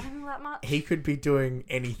scares me. That much. He could be doing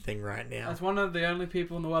anything right now. As one of the only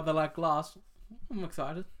people in the world that like Glass, I'm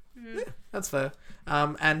excited. Yeah, that's fair.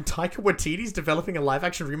 And Taika Waititi's developing a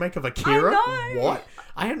live-action remake of Akira. I know. What?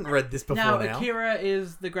 I hadn't read this before. Now Akira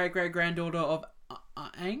is the great-great-granddaughter of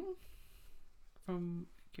Aang from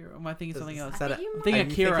Akira. Am I thinking something else? I'm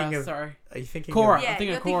thinking Akira. Sorry. Are you thinking Korra? Yeah, I'm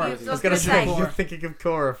thinking Korra. I was going to say you're thinking of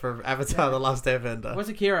Korra from Avatar: The Last Airbender. What's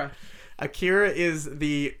Akira? Akira is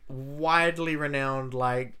the widely renowned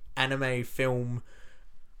anime film.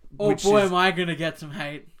 Oh boy, am I gonna get some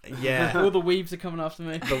hate. Yeah. All the weebs are coming after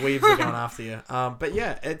me. The weebs are going after you. But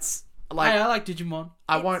yeah, it's like... Hey, I like Digimon.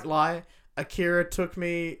 I won't lie. Akira took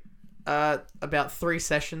me about 3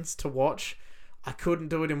 sessions to watch. I couldn't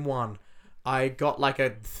do it in one. I got a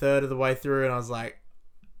third of the way through and I was like,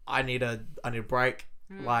 I need a break.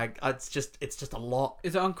 It's just a lot.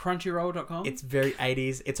 Is it on Crunchyroll.com? It's very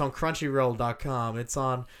 80s. It's on Crunchyroll.com. It's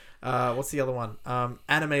on... what's the other one?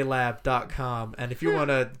 AnimeLab.com. And if you want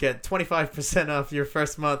to get 25% off your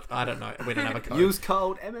first month, I don't know. We don't have a code. Use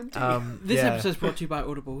code MMT. This episode's brought to you by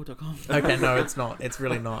Audible.com. Okay, no, it's not. It's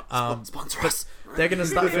really not. Sponsor us. They're going to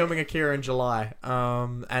start filming Akira in July.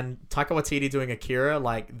 And Taika Waititi doing Akira,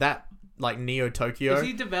 that, Neo Tokyo. Is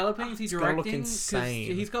he developing? Is he directing? Look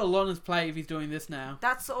insane. He's got a lot on his plate if he's doing this now.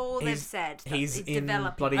 That's all they've said. He's in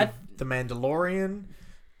developing. bloody The Mandalorian.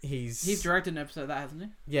 He's directed an episode of that, hasn't he?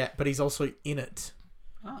 Yeah, but he's also in it.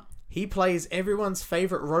 Oh. He plays everyone's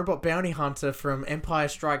favorite robot bounty hunter from Empire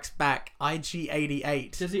Strikes Back,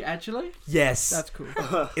 IG-88. Does he actually? Yes. That's cool.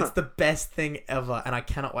 It's the best thing ever, and I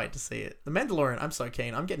cannot wait to see it. The Mandalorian, I'm so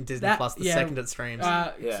keen. I'm getting Disney Plus the second it streams.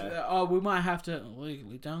 We might have to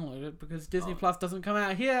legally download it because Disney Plus doesn't come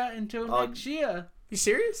out here until next year. You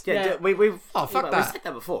serious? Yeah. We've fuck that. We've said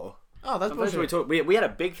that before. Oh, that's bullshit. We had a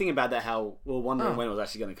big thing about that. How we were wondering when it was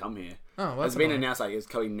actually going to come here. Oh, well, has it been announced like it's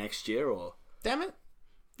coming next year or? Damn it!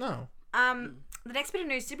 No. The next bit of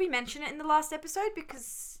news. Did we mention it in the last episode?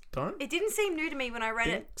 Because it didn't seem new to me when I read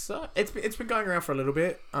it. So it's been going around for a little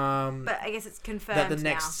bit. But I guess it's confirmed that the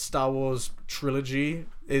next Star Wars trilogy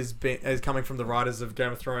is coming from the writers of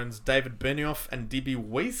Game of Thrones, David Benioff and D.B.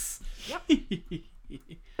 Weiss. Yep.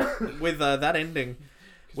 With that ending,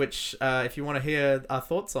 which if you want to hear our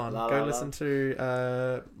thoughts on, go listen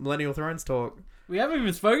to Millennial Thrones Talk. We haven't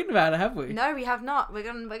even spoken about it, have we? No, we have not. We're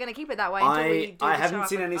gonna keep it that way until we do I haven't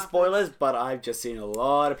seen any spoilers, but I've just seen a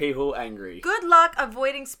lot of people angry. Good luck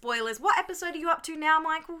avoiding spoilers. What episode are you up to now,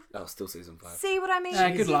 Michael? Oh, still season 5. See what I mean?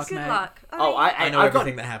 Good luck, good mate. luck. I know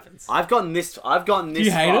everything that happens. I've gotten this. Do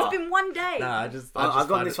you hate It's been one day. Nah, I've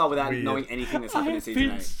gotten this far without knowing anything that's happened in season 8.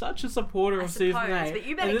 I've been such a supporter of season 8, but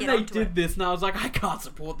you better and then get they onto did it. this, and I was like, I can't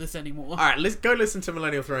support this anymore. All right, let's go listen to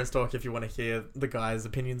Millennial Thrones Talk if you want to hear the guys'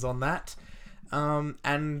 opinions on that.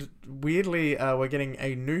 And weirdly, we're getting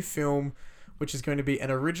a new film, which is going to be an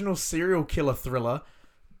original serial killer thriller,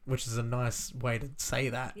 which is a nice way to say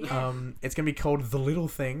that. Yeah. It's going to be called The Little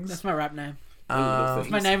Things. That's my rap name. That's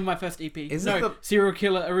my name of my first EP. Original serial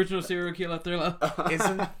killer thriller.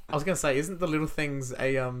 Isn't The Little Things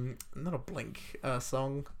a not a Blink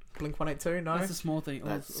song? Blink 182? No, that's a small thing.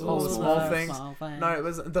 All the small things. No, it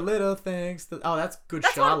was The Little Things. That's Good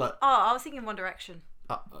Charlotte. I was thinking One Direction.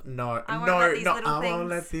 No, I won't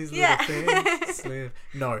let these little things slip.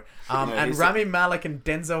 No. And Rami Malek and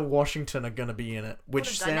Denzel Washington are going to be in it,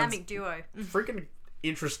 which what a dynamic duo. Freaking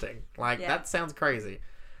interesting. That sounds crazy.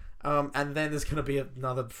 And then there's going to be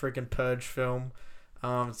another freaking Purge film.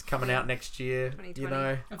 It's coming out next year. 2020. You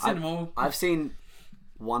know, I've seen them all. I've seen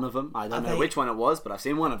one of them. I don't know which one it was, but I've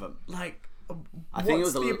seen one of them. I think it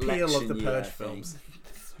was the appeal of the Purge films.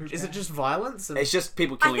 Is it just violence? It's just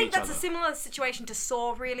people killing each other. I think that's a similar situation to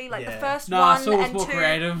Saw, really. The first Saw one was and more 2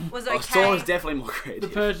 creative. was okay. Saw was definitely more creative.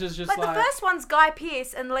 The Purge is just the first one's Guy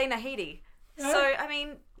Pearce and Lena Headey. Yeah. So, I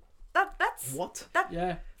mean, that's... What?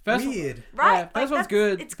 Yeah. Weird. Right? First one's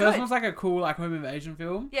good. It's First good. one's like a cool home invasion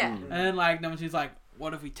film. Yeah. And then number 2's like,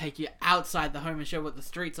 what if we take you outside the home and show what the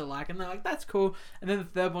streets are like? And they're like, that's cool. And then the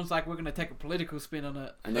third one's like, we're going to take a political spin on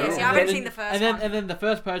it. I haven't seen the first one. And then the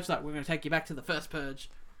first Purge's like, we're going to take you back to the first Purge.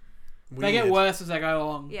 Weird. They get worse as they go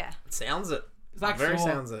along. Yeah. Sounds it. It's like Very Saw.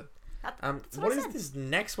 sounds it. What is this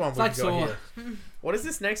next one we've like got here? What is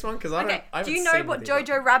this next one? Because I haven't do you know seen what it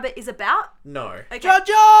Jojo Rabbit is about? No. Okay.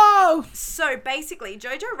 Jojo! So basically,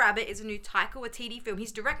 Jojo Rabbit is a new Taika Waititi film.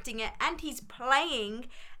 He's directing it and he's playing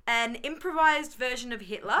an improvised version of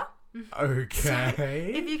Hitler.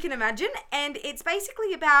 Okay. If you can imagine. And it's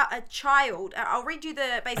basically about a child. I'll read you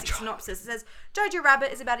the basic synopsis. It says, Jojo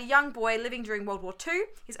Rabbit is about a young boy living during World War II.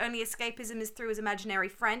 His only escapism is through his imaginary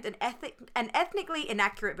friend, an ethnically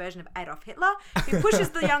inaccurate version of Adolf Hitler, who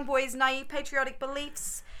pushes the young boy's naive patriotic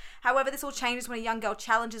beliefs. However, this all changes when a young girl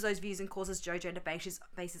challenges those views and causes Jojo to face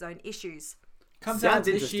his own issues. Comes out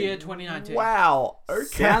this year, 2019. Wow.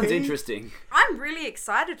 Okay. Sounds interesting. I'm really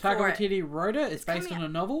excited for Taika it. Waititi wrote it. It's based on a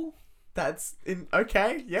novel. That's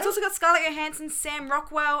okay. Yeah. It's also got Scarlett Johansson, Sam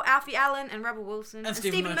Rockwell, Alfie Allen, and Rebel Wilson, and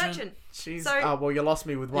Stephen Merchant. Jeez. Well, you lost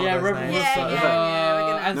me with one of those Rebel names. Wilson.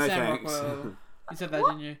 And No Sam thanks. Rockwell. You said that,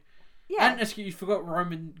 didn't you? Yeah. And you forgot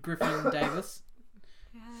Roman Griffin Davis.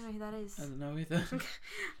 I don't know who that is. I don't know either.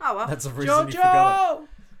 Oh well. That's a reason you forgot it.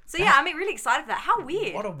 So yeah, I'm really excited for that. How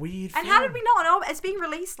weird. What a weird And film. how did we not know? It's being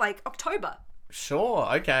released October.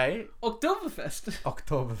 Sure, okay. Oktoberfest.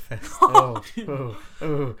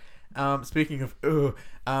 Speaking of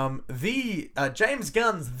the James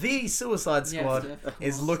Gunn's The Suicide Squad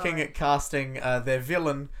is looking at casting their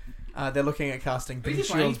villain. They're looking at casting He's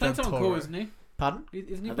Benicio playing del someone Toro. cool, isn't he? Pardon?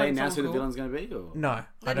 Isn't he Have they announced who the cool? villain's going to be? Or? No,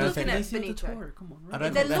 I don't looking think. at Benicio del Benito. Toro, come on, right? I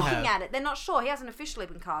don't They're think they looking have. at it. They're not sure. He hasn't officially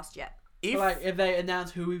been cast yet. If they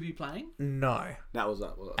announce who we'll be playing? No. That was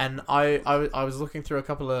that. And I was looking through a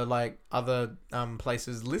couple of other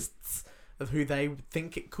places lists of who they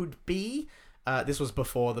think it could be. This was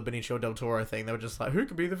before the Benicio del Toro thing. They were just like, who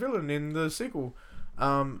could be the villain in the sequel?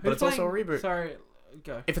 But it's also a reboot. Sorry,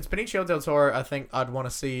 go. If it's Benicio del Toro, I think I'd want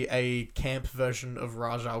to see a camp version of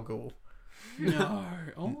Raj Al Ghul. No.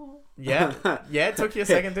 Oh. Yeah, it took you a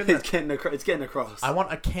second, didn't it? It's getting across. I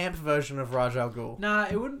want a camp version of Raj Al Ghul. Nah,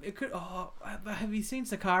 it wouldn't. It could. Oh, have you seen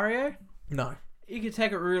Sicario? No. You could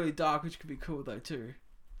take it really dark, which could be cool though too.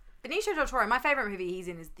 Benicio del Toro. My favorite movie he's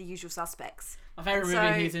in is The Usual Suspects. My favorite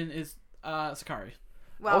movie he's in is Sicario.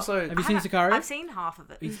 Well, also, have you seen Sicario? I've seen half of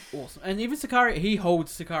it. He's awesome, and even Sicario, he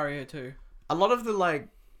holds Sicario too. a lot of the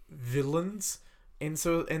villains in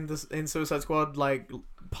Suicide Squad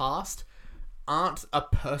past aren't a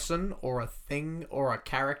person or a thing or a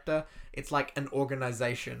character. It's like an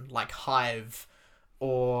organization, like Hive,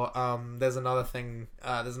 or there's another thing.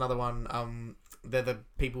 There's another one. They're the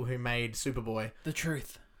people who made Superboy. The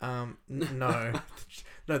Truth. No,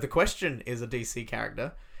 no. The Question is a DC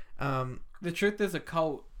character. The Truth is a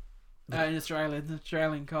cult in Australia. It's an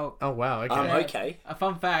Australian cult. Oh wow. Okay. Okay. A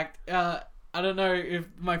fun fact. I don't know if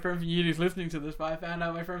my friend from uni is listening to this, but I found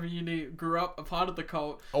out my friend from uni grew up a part of the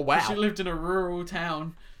cult. Oh wow. She lived in a rural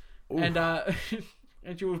town, and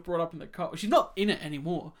and she was brought up in the cult. She's not in it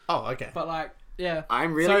anymore. Oh okay. But like, yeah.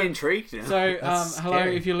 I'm really intrigued now. So hello,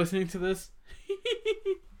 scary. if you're listening to this.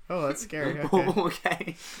 Oh, that's scary. Okay.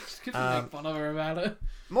 Okay. Just could make fun of her about it.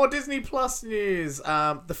 More Disney Plus news.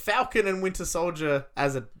 The Falcon and Winter Soldier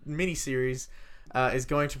as a miniseries is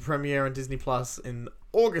going to premiere on Disney Plus in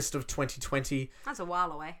August of 2020. That's a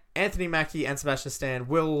while away. Anthony Mackie and Sebastian Stan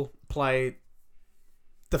will play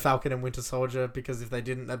the Falcon and Winter Soldier, because if they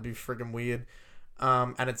didn't, that'd be friggin' weird.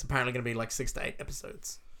 And it's apparently going to be like 6 to 8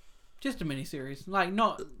 episodes. Just a miniseries, like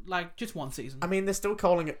not like just one season. I mean, they're still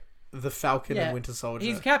calling it the Falcon and Winter Soldier.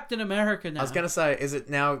 He's Captain America now. I was going to say, is it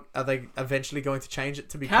now? Are they eventually going to change it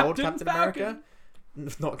to be called Captain America?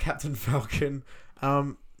 Not Captain Falcon.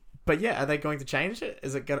 But yeah, are they going to change it?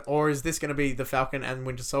 Is it going, or is this going to be the Falcon and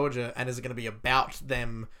Winter Soldier, and is it going to be about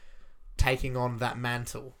them taking on that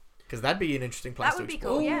mantle? Because that'd be an interesting place to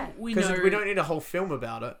explore. Cool, yeah. Because we don't need a whole film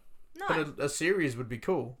about it. No. But a series would be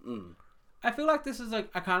cool. I feel like this is like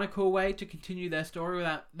a kind of cool way to continue their story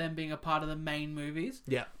without them being a part of the main movies.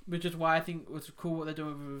 Yeah. Which is why I think it's cool what they're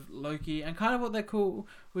doing with Loki, and kind of what they're cool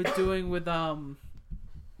with doing with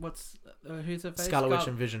what's who's her face? Scarlet Witch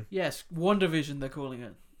and Vision. Yes, WandaVision they're calling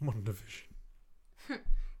it. WandaVision.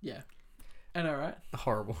 Yeah. I know, right?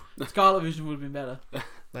 Horrible. Scarlet Vision would have been better.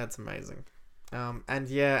 That's amazing.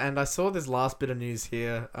 And I saw this last bit of news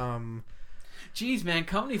here. Jeez, man,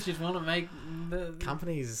 companies just want to make the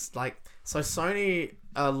companies like, so Sony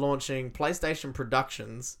are launching PlayStation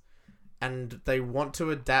Productions, and they want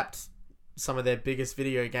to adapt some of their biggest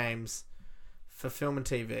video games for film and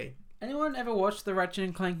TV. Anyone ever watched the Ratchet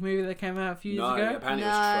and Clank movie that came out a few years ago? Apparently it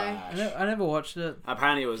was trash. I never watched it.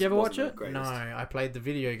 Apparently it was. Did you ever watch it? No, I played the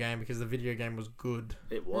video game because the video game was good.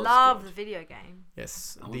 It was. Love good. the video game.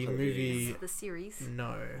 Yes, the movie. The series.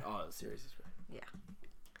 No. Oh, the series is great. Yeah.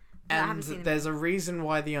 And there's a reason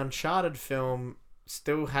why the Uncharted film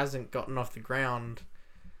still hasn't gotten off the ground,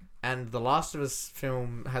 and the Last of Us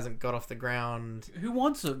film hasn't got off the ground. Who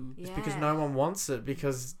wants them? It's because no one wants it,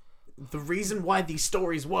 because the reason why these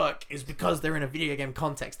stories work is because they're in a video game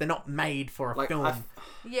context. They're not made for a film.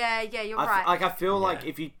 Yeah, you're right. I feel like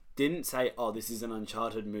if you didn't say, oh, this is an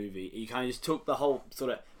Uncharted movie, you kind of just took the whole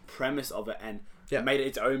sort of premise of it and made it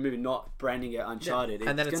its own movie, not branding it Uncharted. Yeah.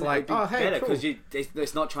 And then it's like, oh, hey, better because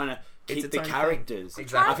it's not trying to keep the characters.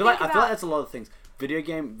 Exactly. I feel like that's a lot of things. Video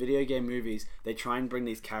game movies, they try and bring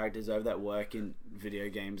these characters over that work in video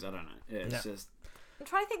games. I don't know. It's just. I'm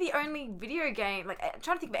trying to think the only video game, I'm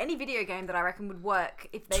trying to think of any video game that I reckon would work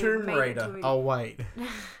if they Tomb made Raider. it to a movie. Oh wait,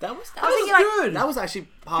 that was good. That was actually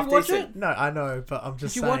half Did you watch decent. it? No, I know, but I'm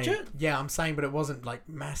just saying. Did you watch it? Yeah, I'm saying, but it wasn't like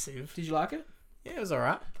massive. Did you like it? Yeah, it was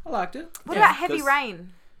alright. I liked it. What about Heavy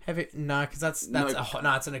Rain? No, because that's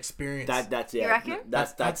it's an experience. You reckon?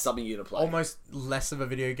 That's something you'd apply. Almost less of a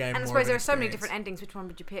video game. And I suppose there are so many different endings. Which one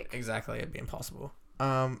would you pick? Exactly, it'd be impossible.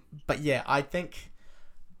 But yeah, I think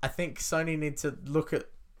Sony need to look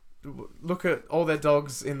at all their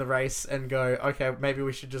dogs in the race and go, okay, maybe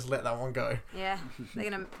we should just let that one go. Yeah, they're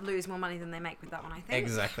gonna lose more money than they make with that one, I think.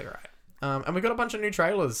 Exactly right. And we got a bunch of new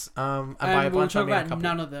trailers. And by a bunch, we'll talk about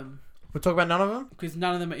none of them. We'll talk about none of them? Because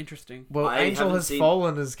none of them are interesting. Well, Angel Has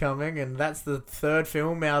Fallen is coming, and that's the third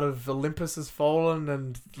film out of Olympus Has Fallen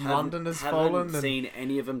and London Has Fallen. Haven't seen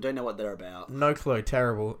any of them, don't know what they're about. No clue,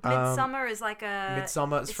 terrible. Midsummer is like a...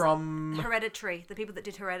 Midsummer, it's from... Hereditary, the people that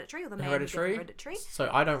did Hereditary, or the man Hereditary? who did Hereditary. So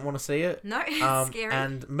I don't want to see it. No, it's scary.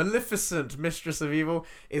 And Maleficent, Mistress of Evil,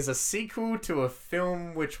 is a sequel to a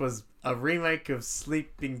film which was a remake of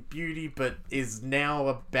Sleeping Beauty, but is now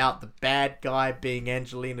about the bad guy being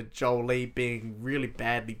Angelina Jolie, being really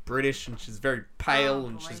badly British, and she's very pale,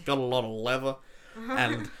 and she's got a lot of leather.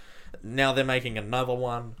 And now they're making another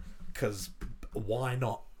one, because why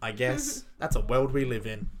not, I guess. That's a world we live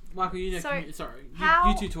in. Michael, you two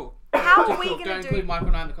talk. How are we going to do... Don't include Michael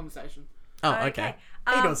and I in the conversation. Oh, okay.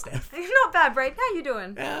 How you doing, Steph? Not bad, Braden. How you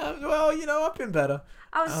doing? Well, I've been better.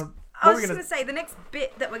 I was just going to say, the next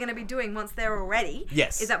bit that we're going to be doing once they're all ready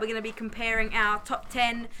is that we're going to be comparing our top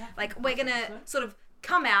 10. Like, we're going to sort of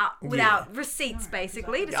come out without receipts,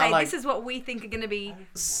 basically, to say this is what we think are going to be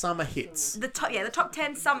summer hits. The top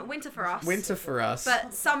 10 winter for us.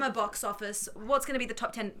 But summer box office. What's going to be the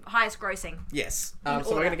top 10 highest grossing? Yes. So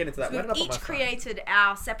we're going to get into that. So we've each created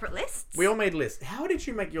our separate lists. We all made lists. How did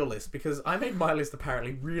you make your list? Because I made my list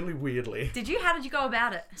apparently really weirdly. Did you? How did you go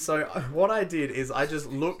about it? So what I did is I just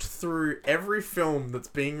looked through every film that's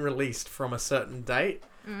being released from a certain date,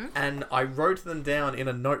 and I wrote them down in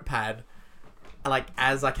a notepad. Like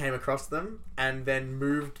as I came across them, and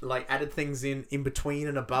then added things in between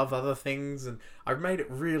and above other things, and I made it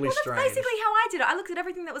really strange. That's basically how I did it. I looked at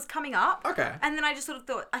everything that was coming up. Okay. And then I just sort of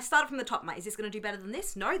thought, I started from the top, mate. Is this going to do better than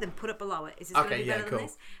this? No, then put it below it. Is this going to do better than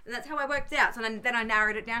this? And that's how I worked it out. So then I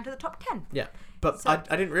narrowed it down to the top 10. Yeah. But I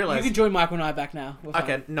didn't realise... You can join Michael and I back now.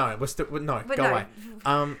 Okay, no, we're still... No, go away.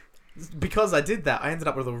 Because I did that, I ended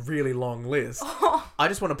up with a really long list. I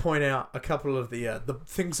just want to point out a couple of the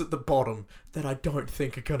things at the bottom that I don't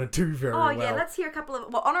think are going to do very well. Oh, yeah, let's hear a couple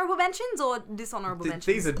of... honourable mentions or dishonourable mentions?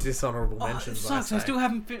 These are dishonourable mentions, it sucks. I still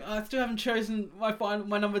haven't chosen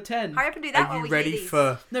my number 10. Hurry up and do that. Are you ready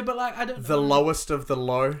for... No, but I don't... The lowest of the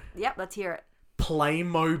low? Yep, let's hear it.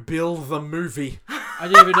 Playmobil the movie. I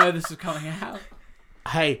didn't even know this was coming out.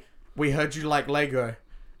 Hey, we heard you like Lego.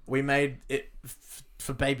 We made it...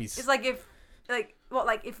 for babies. It's like if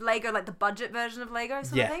Lego, like the budget version of Lego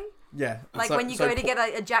sort of thing? Yeah. Like when you go to get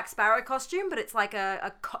a Jack Sparrow costume, but it's like they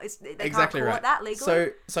exactly can't call it that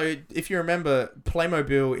legally. So if you remember,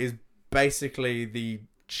 Playmobil is basically the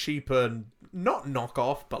cheaper, not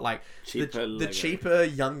knockoff, but like the cheaper,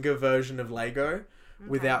 younger version of Lego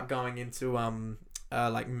without going into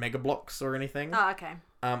like Mega Bloks or anything. Oh, okay.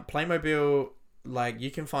 Playmobil... Like, you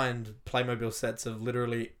can find Playmobil sets of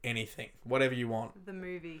literally anything. Whatever you want. The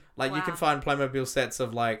movie. Like, you can find Playmobil sets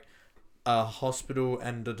of, like, a hospital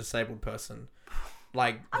and a disabled person.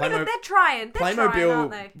 Like, they're trying. Playmobil,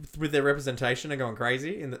 aren't they? with their representation, are going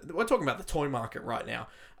crazy. We're talking about the toy market right now.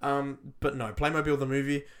 But no, Playmobil the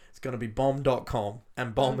movie... It's going to be bomb.com,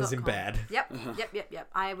 and bomb is in bad. Yep.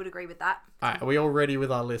 I would agree with that. Alright, are we all ready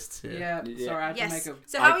with our lists here? Yeah. Sorry, I have to make a...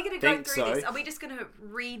 So how are we going to go through this? Are we just going to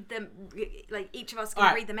read them, like each of us going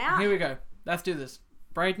to read them out? Here we go. Let's do this.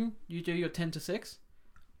 Brayden, you do your 10 to 6.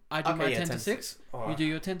 I do my 10 to 6. Right. You do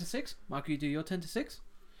your 10 to 6. Michael, you do your 10 to 6.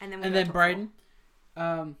 And then Brayden...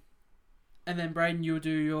 and then Brayden, you'll do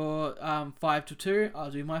your 5 to 2.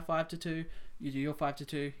 I'll do my 5 to 2. You do your 5 to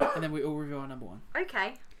 2. And then we all review our number 1.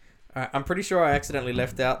 Okay. I'm pretty sure I accidentally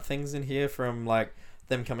left out things in here from like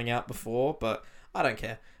them coming out before, but I don't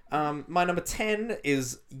care. My number 10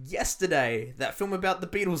 is Yesterday, that film about the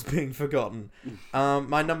Beatles being forgotten.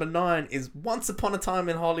 My number 9 is Once Upon a Time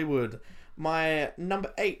in Hollywood. My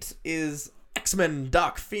number 8 is X-Men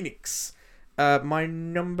Dark Phoenix. My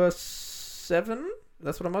number 7,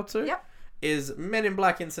 that's what I'm up to, is Men in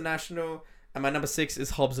Black International. And my number 6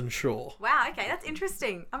 is Hobbs and Shaw. Wow, okay, that's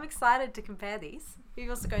interesting. I'm excited to compare these. Who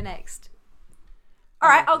wants to go next?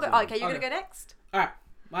 Alright, I'll go. Oh, okay, you're going to go next? Alright,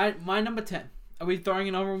 my number 10. Are we throwing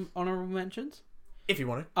in honorable mentions? If you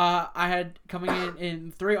want to. I had coming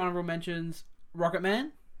in 3 honorable mentions, Rocket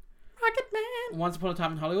Man, Once Upon a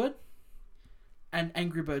Time in Hollywood, and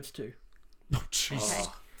Angry Birds 2. Oh, jeez.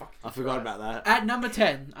 I forgot about that. At number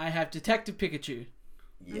 10, I have Detective Pikachu.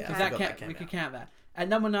 Yeah, we can count that. At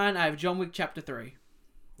number 9, I have John Wick Chapter 3.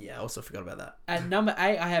 Yeah, I also forgot about that. At number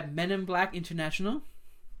 8, I have Men in Black International.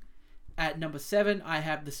 At number 7, I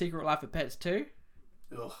have The Secret Life of Pets 2.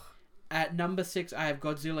 Ugh. At number 6, I have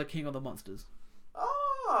Godzilla King of the Monsters.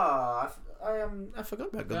 Oh, I forgot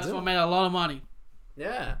about Godzilla. That's what made a lot of money.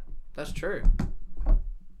 Yeah, that's true.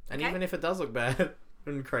 And even if it does look bad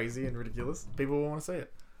and crazy and ridiculous, people will want to see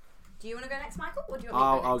it. Do you want to go next, Michael? Or do you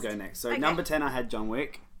want me to I'll go next. So number 10, I had John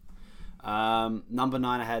Wick. Number 9,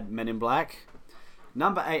 I had Men in Black.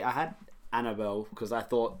 Number 8, I had Annabelle because I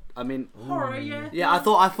thought, horror, yeah. Yeah, I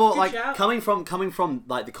thought like shout. coming from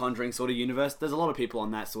like the Conjuring sort of universe. There's a lot of people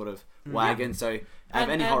on that sort of wagon. So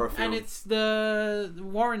any horror film, and it's the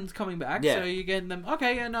Warrens coming back. Yeah. So you're getting them.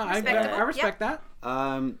 Okay, yeah, no, I respect that.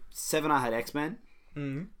 7, I had X-Men.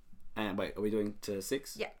 Mm-hmm. And wait, are we doing to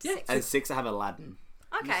 6? Yeah. 6. And 6, I have Aladdin.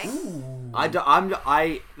 Okay. Ooh. I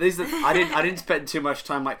didn't spend too much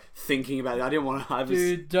time like thinking about it. I didn't want to.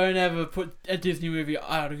 Dude, don't ever put a Disney movie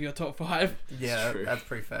out of your top 5. Yeah, that's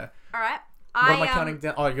pretty fair. All right. What am I counting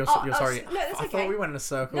down? Oh, you're sorry. No, that's okay. I thought we went in a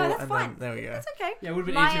circle. No, that's and fine. Then, there we go. That's okay. Yeah, it would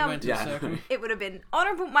have been easier to went in a circle. It would have been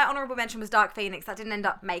my honorable mention was Dark Phoenix. That didn't end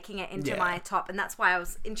up making it into my top, and that's why I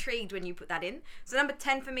was intrigued when you put that in. So number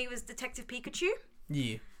 10 for me was Detective Pikachu.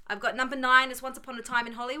 Yeah. I've got number 9 is Once Upon a Time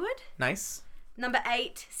in Hollywood. Nice. Number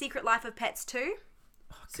 8, Secret Life of Pets 2.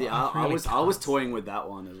 See, I was toying with that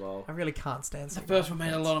one as well. I really can't stand the first one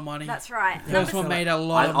made a lot of money. That's right. The first one made a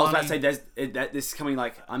lot of money. I was about to say, this is coming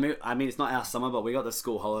like, I mean, it's not our summer, but we got the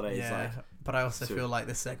school holidays. Yeah, but I also feel like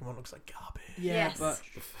the second one looks like garbage. Yeah, but...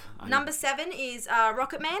 Number 7 is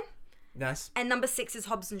Rocket Man. Nice. And number 6 is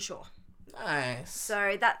Hobbs and Shaw. Nice.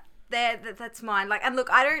 So that's mine. Like, and look,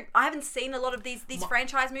 I haven't seen a lot of these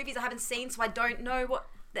franchise movies. I haven't seen, so I don't know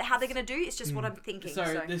how they're gonna do. It's just what I'm thinking.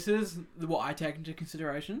 So this is what I take into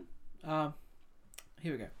consideration. Here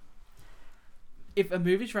we go. If a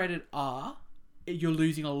movie's rated R, you're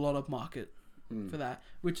losing a lot of market for that,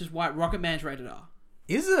 which is why Rocket Man's rated R.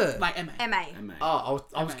 Is it? Like MA. Oh,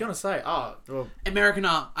 I was gonna say, well, American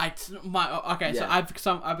R. So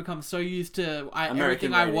I've become so used to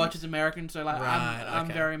everything I watch is American, so like I'm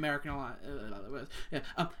very American.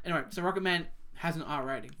 Anyway, so Rocket Man has an R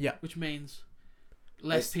rating. Yeah, which means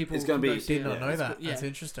less people. It's going to be. Did not know that. That's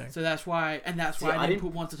interesting. So that's why, I didn't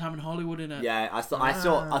put Once a Time in Hollywood in it. Yeah, I thought that's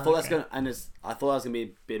gonna, and I thought that was gonna be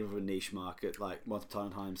a bit of a niche market, like Once Upon a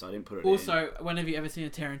Time, so I didn't put it. Also, when have you ever seen a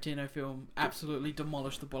Tarantino film absolutely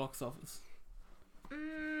demolish the box office?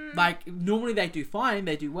 Like normally they do fine,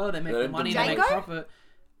 they do well, they make the money, they make profit.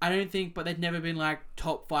 I don't think, but they've never been like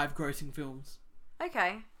top 5 grossing films.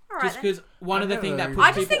 Okay. Right, just because one of the things that puts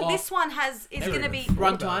I just think this one is going to be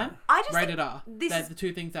runtime. Rated R. That's the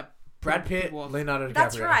two things that Brad Pitt, Leonardo DiCaprio.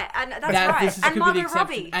 That's right, and and Margot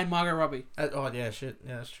Robbie. And Margot Robbie. Oh yeah, shit,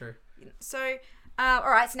 yeah, that's true. So, all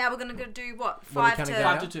right. So now we're going to do what? 5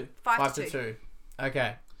 to 2. 5 to 2.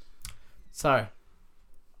 Okay. So,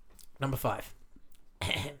 number 5.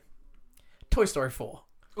 Toy Story 4.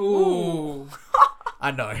 Ooh.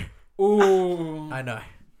 I know. Ooh. I know.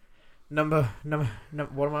 Number.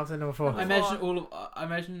 What am I saying? Number 4. I imagine.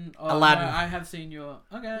 Aladdin. No, I have seen your.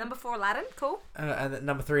 Okay. Number 4, Aladdin. Cool. And then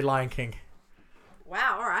number 3, Lion King.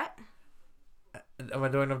 Wow. All right. Am I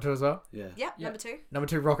doing number 2 as well? Yeah. Yep. Number 2. Number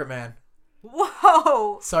 2, Rocket Man.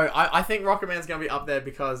 Whoa. So I think Rocket Man's gonna be up there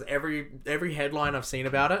because every headline I've seen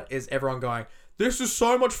about it is everyone going, "This is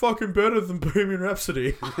so much fucking better than Bohemian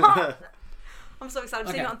Rhapsody." I'm so excited.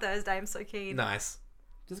 I'm seeing it on Thursday. I'm so keen. Nice.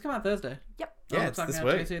 Does it come out Thursday? Yep. Yeah, it's this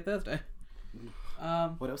week. See it Thursday.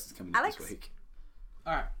 What else is coming Alex? this week?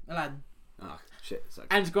 All right, Aladdin. Oh shit!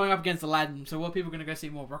 And it's going up against Aladdin. So what are people going to go see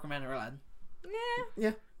more, Rocket Man or Aladdin?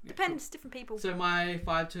 Yeah. Depends. Different people. So my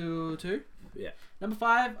 5 to 2. Yeah. Number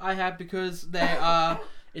 5 I have because they are.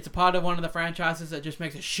 It's a part of one of the franchises that just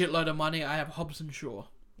makes a shitload of money. I have Hobbs and Shaw.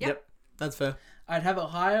 Yep. That's fair. I'd have it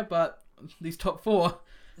higher, but these top 4.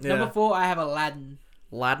 Yeah. Number 4 I have Aladdin.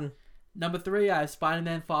 Number 3 I have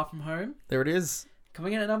Spider-Man: Far From Home. There it is.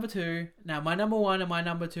 Coming in at number 2. Now my number 1 and my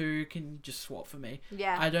number 2 can just swap for me.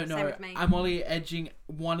 Yeah. I don't know. Same with me. I'm only edging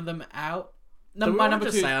one of them out. Do we want to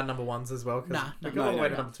just say our number 1s as well? Nah, we go all the way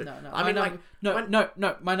to number 2. No. I mean,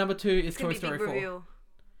 no. My number 2 is Toy Story 4. Reveal.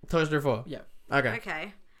 Toy Story 4. Yeah. Okay.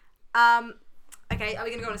 Okay. Are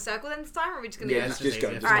we gonna go in a circle then this time, or are we just gonna? Yeah, just go.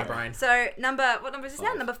 All right. So what number is this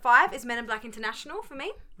now? Number 5 is Men in Black International for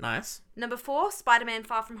me. Nice. Number 4, Spider-Man: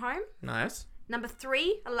 Far From Home. Nice. Number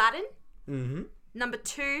 3, Aladdin. Mm-hmm. Number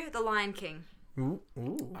 2, The Lion King. Ooh.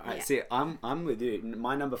 Alright, see, I'm with you.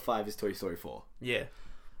 My number 5 is Toy Story 4. Yeah.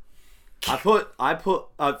 I put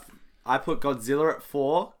Godzilla at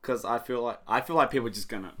 4 because I feel like people are just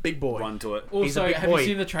gonna big boy run to it. Also, have you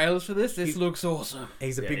seen the trailers for this? This looks awesome.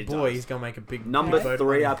 He's a big boy. He's gonna make a big. Number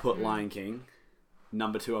 3, I put Lion King.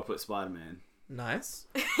 Number 2, I put Spider-Man. Nice.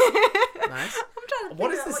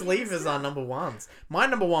 What does this leave as our number 1s? My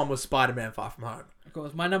number 1 was Spider-Man: Far From Home. Of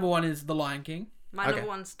course, my number 1 is The Lion King. My number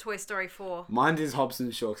 1's Toy Story 4. Mine is Hobbs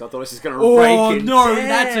and Shaw because I thought it was just gonna rake in. Oh no,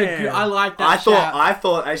 that's a good. I like that. I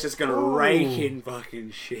thought I was just gonna rake in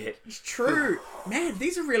fucking shit. It's true, man.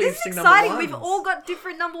 These are really interesting. This is exciting. Number 1s. We've all got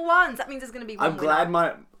different number 1s. That means there's gonna be one. I'm glad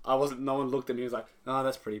no one looked at me and was like, oh,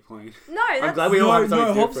 that's pretty plain. No, I'm glad we all have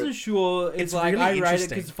something Hobbs different. and Shaw is it's like, really I rate it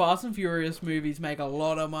because Fast and Furious movies make a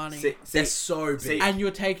lot of money. They're so big. And you're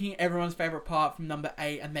taking everyone's favourite part from number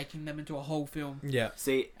 8 and making them into a whole film. Yeah.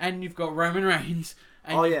 And you've got Roman Reigns.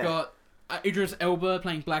 And you've got Idris Elba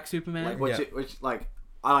playing Black Superman.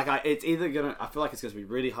 It's either gonna. I feel like it's gonna be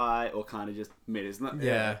really high or kind of just mid, isn't it?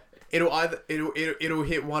 Yeah. It'll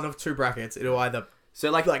hit one of 2 brackets. It'll either.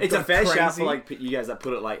 So it's a fair shout for you guys that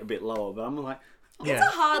put it a bit lower, but I'm like, it's a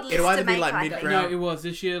hard list to make. No, it was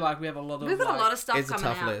this year. We have a lot of. We've got a lot of stuff coming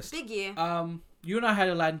out. List. Big year. You and I had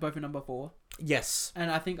Aladdin both in number 4. Yes. And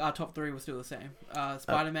I think our top 3 were still the same.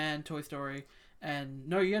 Spider-Man, Toy Story, and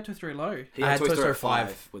no, you had Toy Story low. He had Toy Story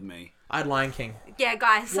 5 with me. I had Lion King. Yeah,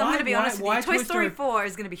 guys. I'm gonna be honest with you. Toy Story 4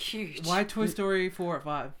 is gonna be huge. Why Toy Story 4 at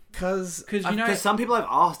 5? Because some people have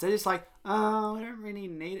asked. They're just like, I don't really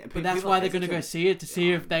need it. But that's why they're going to go see it, to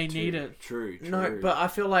see if they need it. True. No, but I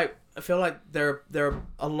feel like there are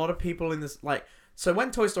a lot of people in this, like, so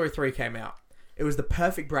when Toy Story 3 came out, it was the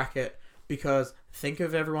perfect bracket because think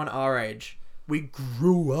of everyone our age. We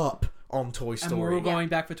grew up on Toy Story. And we're all going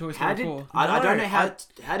back for Toy Story 4. I don't know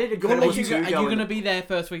how did it go? Are you going to be there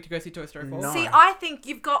first week to go see Toy Story 4? No. See, I think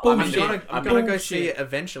you've got... I'm going to go see it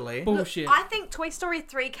eventually. Bullshit. Look, I think Toy Story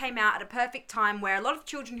 3 came out at a perfect time where a lot of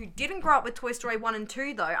children who didn't grow up with Toy Story 1 and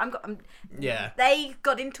 2, though, they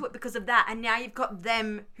got into it because of that. And now you've got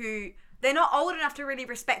them who... They're not old enough to really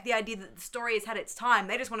respect the idea that the story has had its time.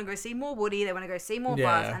 They just want to go see more Woody. They want to go see more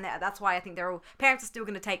Buzz. And that's why I think parents are still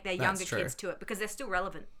going to take their younger kids to it because they're still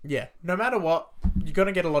relevant. Yeah. No matter what, you're going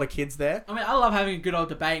to get a lot of kids there. I mean, I love having a good old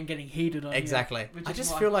debate and getting heated on Exactly. I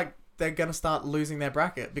just feel like they're going to start losing their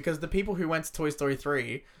bracket because the people who went to Toy Story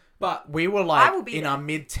 3... But we were like in our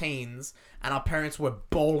mid-teens and our parents were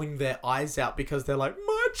bawling their eyes out because they're like,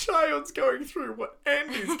 my child's going through what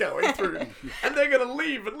Andy's going through and they're going to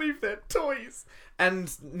leave their toys.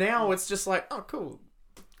 And now it's just like, oh, cool.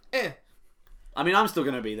 I mean, I'm still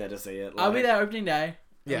going to be there to see it. I'll be there opening day.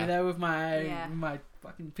 Yeah. I'll be there with my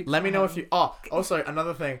fucking picture. Let me know if you... Oh, also,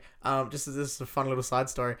 another thing. Just as this is a fun little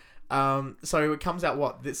side story. So it comes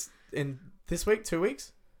out, this week? 2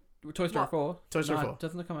 weeks? Toy Story 4. Toy Story 4.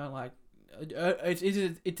 Doesn't it come out like...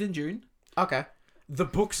 It's in June. Okay. The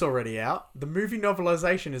book's already out. The movie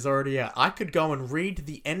novelization is already out. I could go and read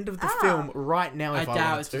the end of the film right now if I wanted to. I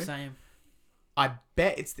doubt it's the same. I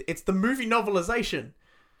bet it's the movie novelization.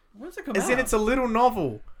 When does it come out? As in, it's a little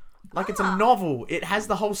novel. Like, it's a novel. It has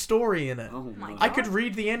the whole story in it. Oh my God. I could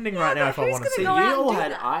read the ending right now if I wanted to. See, you all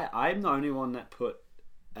had... I'm the only one that put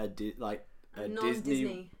a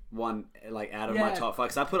Disney one out of my top 5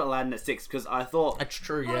 because I put Aladdin at 6 because I thought that's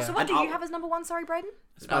true. Yeah. So what do you have as number 1? Sorry, Braden.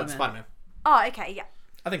 Spider-Man. Oh, okay, yeah.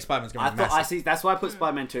 I think Spider-Man's gonna be massive. That's why I put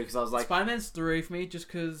Spider-Man 2 because I was like, Spider-Man's 3 for me just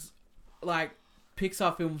because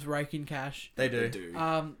Pixar films rake in cash. They do.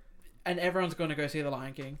 And everyone's going to go see The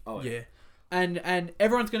Lion King. Oh yeah. And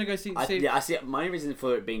everyone's going to go see. I see. My reason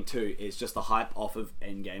for it being 2 is just the hype off of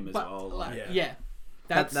Endgame as well.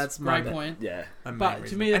 That's my point. Yeah. But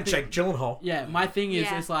to me, and Jake Gyllenhaal. Yeah, my thing is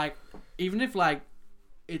even if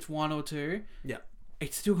it's 1 or 2,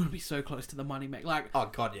 it's still gonna be so close to the money make. Oh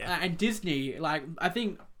God, yeah. And Disney, I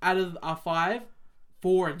think out of our 5,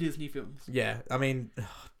 4 are Disney films. Yeah, I mean,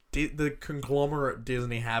 the conglomerate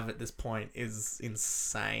Disney have at this point is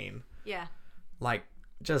insane. Yeah.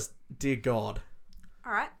 Just dear God.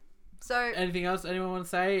 All right. So, anything else anyone want to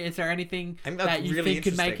say? Is there anything that you really think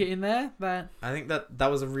could make it in there? I think that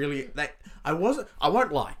was a really... I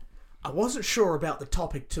won't lie. I wasn't sure about the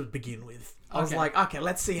topic to begin with. I was like, okay,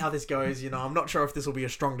 let's see how this goes. I'm not sure if this will be a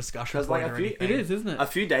strong discussion point or anything. It is, isn't it? A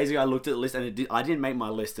few days ago, I looked at the list and I didn't make my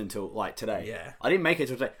list until today. Yeah. I didn't make it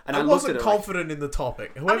until today. And I wasn't confident in the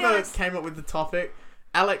topic. Whoever came up with the topic,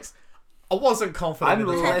 Alex... I wasn't confident in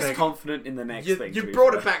the topic. I'm less confident in the next thing. You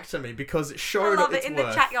brought it back to me because it showed its worth. In the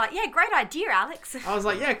chat, you're like, yeah, great idea, Alex. I was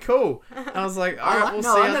like, yeah, cool. I was like, all right, we'll see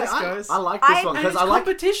how this goes. I like this one because I like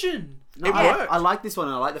competition. It worked. I like this one,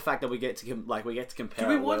 and I like the fact that we get to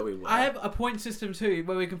compare where we were. I have a point system too,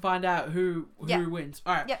 where we can find out who wins.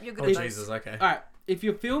 All right. Yep, you're good. Oh Jesus, okay. All right. If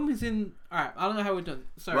your film is in, all right, I don't know how we're doing.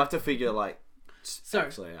 So we'll have to figure So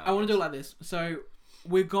actually, I want to do it like this. So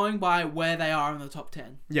we're going by where they are in the top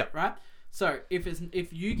 10. Yeah. Right. So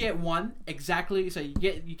if you get one exactly, so you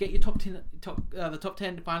get your top 10, the top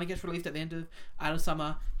 10 finally gets released at the end of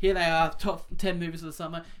summer. Here they are, top 10 movies of the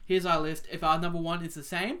summer. Here's our list. If our number 1 is the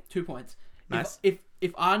same, 2 points. Nice. If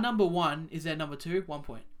our number 1 is their number 2, 1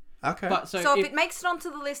 point. Okay. But so if it makes it onto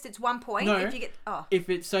the list, it's 1 point. No. If you get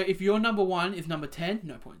if your number 1 is number 10,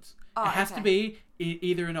 no points. Oh, it has to be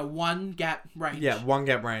either in a 1 gap range. Yeah, 1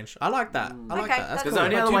 gap range. I like that. I like that. That's cool.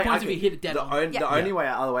 The only way I could hit it dead on. The only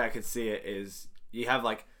other way I could see it is you have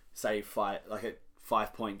say a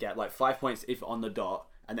 5 point gap, 5 points if on the dot,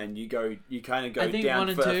 and then you kind of go down 1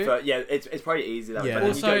 and 2. Yeah, it's probably easy that way. But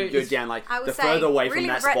Also, you go down the further away from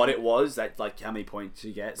that spot it was, that how many points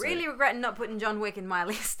you get. So. Really regretting not putting John Wick in my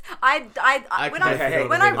list. When I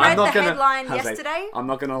read the headline yesterday, I'm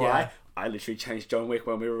not gonna lie. I literally changed John Wick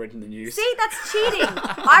when we were reading the news. See, that's cheating.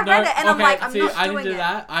 I read it and I'm like, I'm not doing it. I didn't do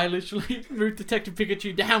that. I literally moved Detective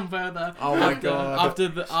Pikachu down further. Oh my god!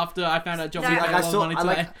 After I found out John Wick had a lot of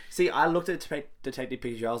money today. I looked at Detective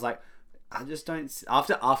Pikachu. I was like, I just don't.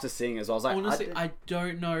 After seeing it, I was like, honestly, I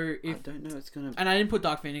don't know if. I don't know it's gonna. And I didn't put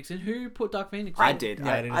Dark Phoenix in. Who put Dark Phoenix in? I did.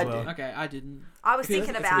 Yeah, I did as well. Okay, I didn't. I was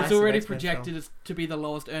thinking about it. It's already projected to be the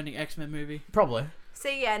lowest earning X-Men movie. Probably.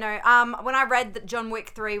 See, yeah, no. When I read that John Wick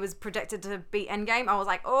 3 was projected to beat Endgame, I was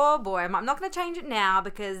like, oh boy, I'm not going to change it now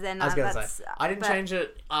because then I was going to say, I didn't change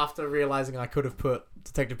it after realizing I could have put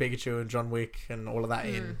Detective Pikachu and John Wick and all of that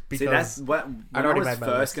in. Because see, that's when I was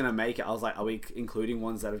first going to make it, I was like, are we including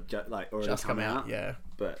ones that have already just come out? Yeah.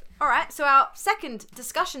 But all right, so our second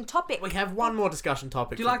discussion topic. We have one more discussion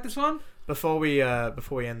topic. Do you like this one? Before we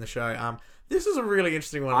end the show, this is a really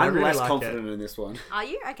interesting one. I'm really less confident in this one. Are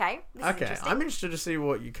you? Okay. This is interesting. I'm interested to see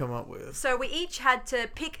what you come up with. So we each had to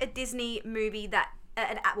pick a Disney movie that,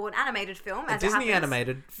 an animated film, as Disney it happens,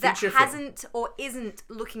 animated that feature hasn't film. or isn't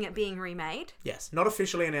looking at being remade. Yes, not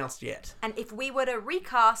officially announced yet. And if we were to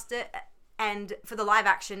recast it and for the live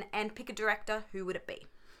action and pick a director, who would it be?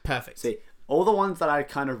 Perfect. See, all the ones that I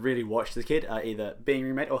kind of really watched as a kid are either being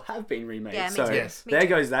remade or have been remade. Yeah, me so too. Yes. There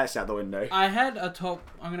goes that out the window. I had a top.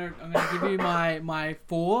 I'm gonna give you my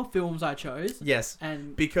 4 films I chose. Yes,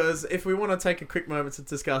 and because if we want to take a quick moment to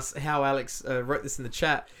discuss how Alex wrote this in the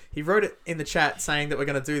chat, he wrote it in the chat saying that we're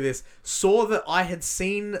going to do this. Saw that I had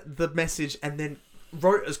seen the message and then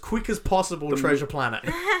wrote as quick as possible Treasure Planet.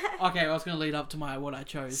 Okay, I was going to lead up to what I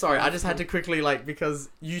chose. Sorry, I just had to quickly because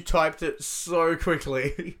you typed it so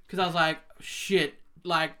quickly. Because I was like, shit.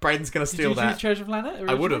 Braden's gonna steal that. Did you choose Treasure Planet originally?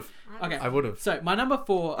 I would have. Okay. I would have. So, my number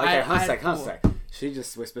 4... Okay, one sec. She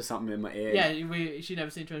just whispered something in my ear. Yeah, she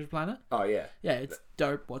never seen Treasure Planet? Oh, yeah. Yeah, it's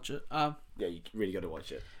dope. Watch it. Yeah, you really got to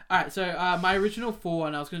watch it. Alright, so my original 4,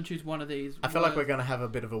 and I was going to choose one of these. I feel like we're going to have a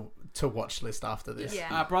bit of a to-watch list after this.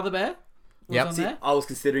 Yeah. Brother Bear was on See, there. I was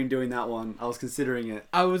considering doing that one. I was considering it.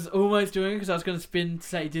 I was almost doing it because I was going to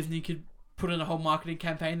say Disney could put in a whole marketing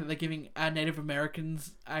campaign that they're giving Native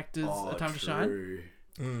Americans actors a time to shine.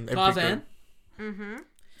 Tarzan. Mm-hmm.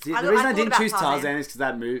 See, the reason I didn't choose Tarzan is because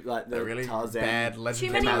that movie, the really Tarzan. Bad too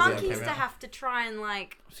many monkeys to have to try and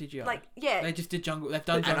CGI. Yeah. They just did Jungle. They've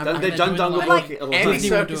done Jungle. They've done Jungle Book. Andy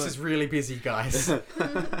Serkis is really busy, guys.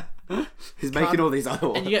 He's making all these other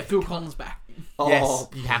ones. And you get Phil Collins back. Yes,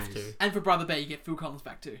 you have to. And for Brother Bear, you get Phil Collins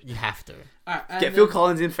back too. You have to. Alright, get Phil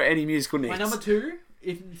Collins in for any musical needs. My number 2,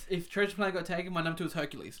 if Treasure Planet got taken, my number 2 was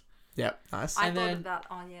Hercules. Yep, nice. I thought of that.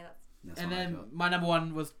 Oh yeah. And then my number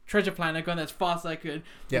 1 was Treasure Planet, going as fast as I could.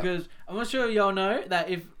 Yep. Because I'm not sure y'all know that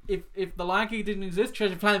if The Lion King didn't exist,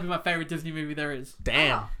 Treasure Planet would be my favourite Disney movie there is.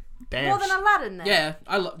 Damn. More than Aladdin then. Yeah,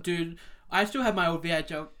 dude, I still have my old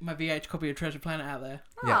VH copy of Treasure Planet out there.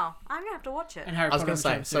 Oh, yeah. I'm going to have to watch it. And Harry Potter. I was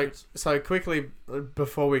going to say, so quickly,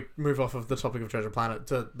 before we move off of the topic of Treasure Planet,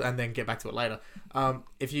 and then get back to it later,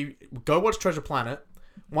 if you go watch Treasure Planet,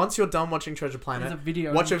 once you're done watching Treasure Planet,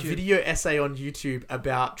 watch a video essay on YouTube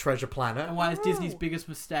about Treasure Planet. And why it's Disney's biggest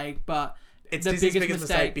mistake, but it's Disney's biggest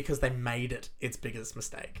mistake because they made it its biggest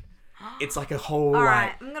mistake. It's like a whole,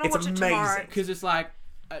 I'm gonna it's watch it amazing. tomorrow. Because it's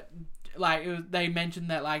they mentioned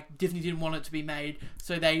that Disney didn't want it to be made,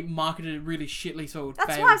 so they marketed it really shitly, so it would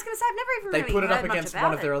That's fail. why I was going to say I've never even They put it up against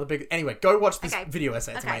one of their other big... Anyway, go watch this video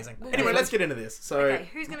essay. It's amazing. Anyway, let's get into this. So, okay,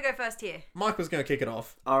 who's going to go first here? Michael's going to kick it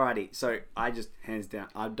off. Alrighty, so I just, hands down,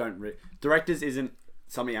 I don't... Directors isn't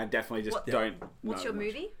something I definitely just don't What's your much.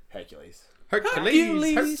 movie? Hercules.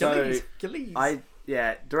 Hercules.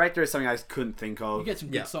 Director is something I just couldn't think of. You get some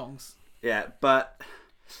good songs. Yeah, but...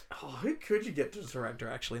 Oh, who could you get to director,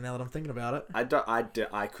 actually, now that I'm thinking about it? I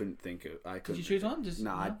couldn't think of... Did you choose one?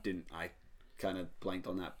 No, I didn't. I kind of blanked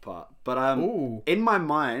on that part. But in my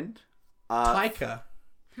mind... Taika.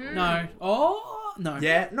 No. Oh, no.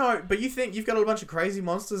 Yeah, no, but you think you've got a bunch of crazy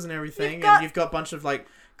monsters and everything, and you've got a bunch of,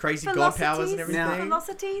 crazy god powers and everything.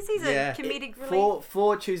 Velocities, he's a comedic relief.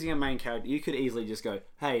 For choosing a main character, you could easily just go,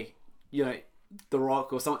 hey, The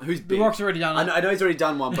Rock or someone who's big. The Rock's already done it. I know he's already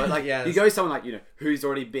done one, but you go someone who's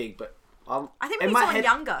already big, but I think we need someone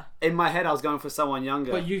younger. In my head, I was going for someone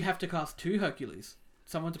younger. But you have to cast 2 Hercules.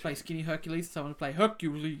 Someone to play skinny Hercules, someone to play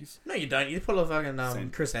Hercules. No, you don't. You pull a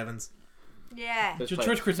fucking Chris Evans. Yeah. Did you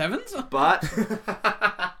choose Chris Evans? But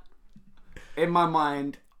in my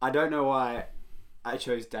mind, I don't know why I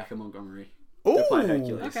chose Dacre Montgomery. To play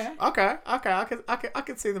Hercules. Okay. I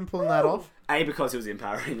could see them pulling that off. Because it was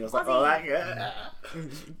empowering. I was like, oh, that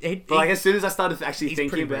guy. But as soon as I started actually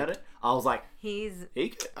thinking about it, I was like,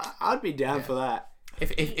 I'd be down for that.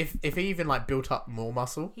 If he even built up more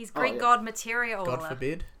muscle. He's Greek god material. God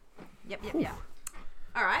forbid. Yep.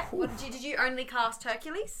 All right. What did you only cast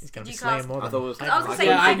Hercules? He's going to be slaying more than... I was going to say...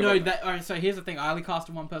 Yeah, I know that... Alright, so here's the thing. I only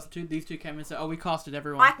casted one person too. These 2 came in and said, we casted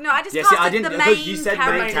everyone. I just casted the main you said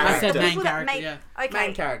main character. I said main character, yeah. Okay.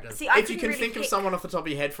 Main character. See, if you can think of someone off the top of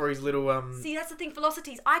your head for his little... See, that's the thing.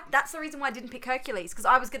 Velocities. That's the reason why I didn't pick Hercules, because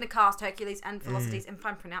I was going to cast Hercules and Velocities, and if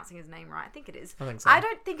I'm pronouncing his name right, I think it is. I think so. I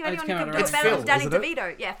don't think anyone can do it better than Danny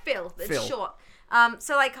DeVito. Yeah, Phil. It's short.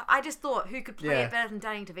 So like I just thought who could play it better than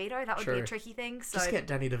Danny DeVito? That would be a tricky thing. So just get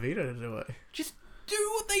Danny DeVito to do it. Just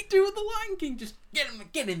do what they do with the Lion King. Just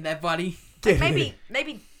get in there, buddy. Like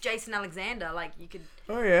maybe Jason Alexander. Like you could.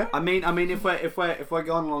 Oh yeah. I mean, if we're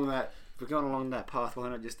going along that path, why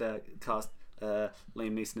not just cast Liam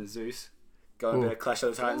Neeson as Zeus? Go into Clash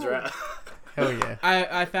of the Titans route. Hell yeah.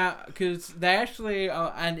 I found, because they actually,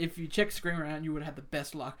 and if you check Screen Rant, you would have the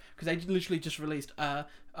best luck, because they literally just released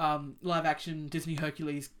live action Disney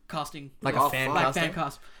Hercules casting. Like a fan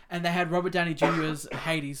cast. And they had Robert Downey Jr. as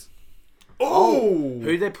Hades. Oh!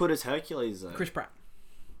 Who they put as Hercules though? Chris Pratt.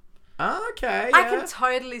 Okay, I can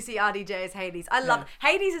totally see RDJ as Hades. I love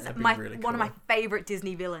Hades is really one of my favorite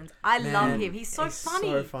Disney villains. I love him. He's so funny.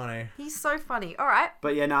 So funny. He's so funny. All right.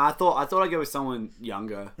 But yeah, no, I thought I'd go with someone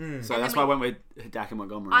younger. So that's why I went with Hideki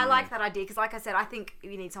Montgomery. I like that idea because, like I said, I think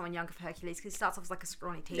you need someone younger for Hercules because he starts off as like a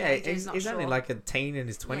scrawny teenager. Yeah, he's only like a teen in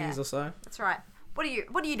his 20s or so. That's right. What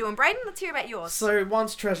are you doing, Brayden? Let's hear about yours. So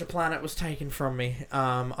once Treasure Planet was taken from me,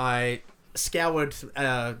 I scoured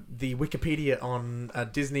the Wikipedia on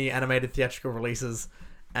Disney animated theatrical releases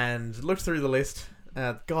and looked through the list.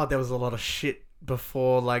 God, there was a lot of shit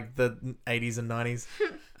before like the 80s and 90s.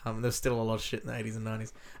 There's still a lot of shit in the 80s and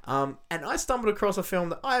 90s. And I stumbled across a film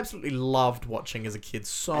that I absolutely loved watching as a kid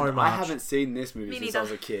much. I haven't seen this movie since I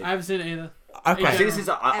was a kid. I haven't seen it either. Okay. I've seen it since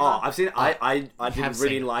I've seen it. I didn't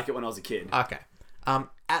really like it when I was a kid. Okay.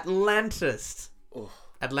 Atlantis. Oh.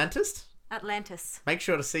 Atlantis? Atlantis. Make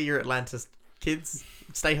sure to see your Atlantis. Kids,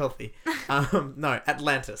 stay healthy. No,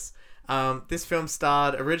 Atlantis. This film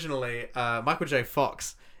starred originally Michael J.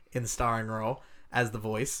 Fox in the starring role as the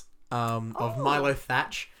voice of Milo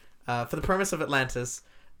Thatch. For the premise of Atlantis,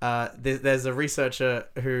 there's a researcher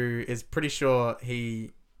who is pretty sure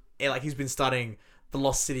he's been studying the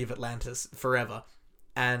lost city of Atlantis forever,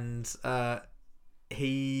 and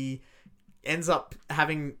he ends up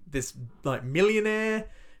having this like millionaire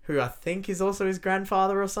who I think is also his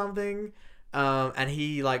grandfather or something, and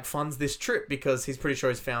he like funds this trip because he's pretty sure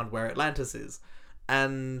he's found where Atlantis is.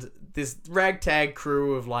 And this ragtag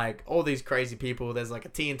crew of like all these crazy people, there's like a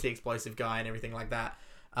TNT explosive guy and everything like that.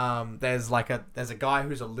 There's a guy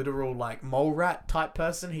who's a literal like mole rat type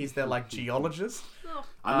person. He's their like geologist.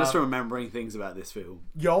 I'm just remembering things about this film.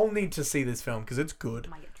 Y'all need to see this film because it's good. I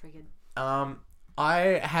might get triggered.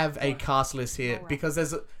 I have a cast list here because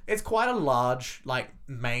it's quite a large like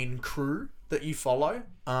main crew that you follow.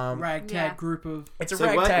 Ragtag group of. It's a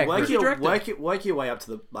ragtag group. Work your way up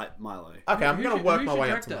to the like Milo. Okay, I'm gonna work my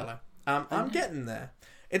way up to Milo. I'm getting there.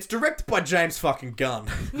 It's directed by James fucking Gunn.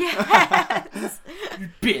 Yes. You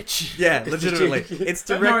bitch. Yeah, legitimately. It's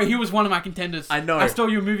directed. No, he was one of my contenders. I know. I stole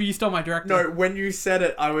your movie, you stole my director. No, when you said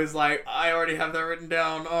it, I was like, I already have that written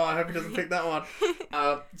down. Oh, I hope he doesn't pick that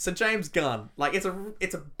one. So James Gunn, like, it's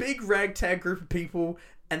a big ragtag group of people,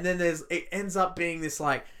 and then it ends up being this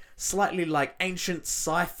like slightly like ancient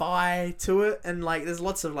sci-fi to it, and like there's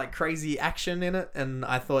lots of like crazy action in it, and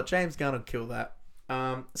I thought James Gunn would kill that.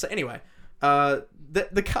 So anyway.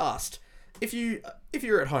 The cast. If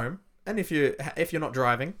you're at home and if you're not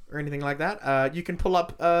driving or anything like that, you can pull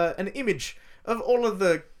up an image of all of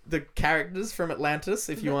the characters from Atlantis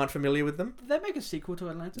if you aren't familiar with them. Did they make a sequel to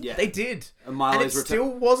Atlantis? Yeah, they did. And it still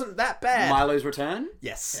wasn't that bad. Milo's Return.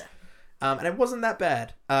 Yes. Yeah. And it wasn't that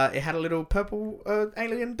bad. It had a little purple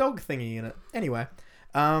alien dog thingy in it. Anyway,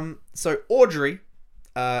 so Audrey,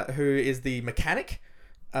 who is the mechanic,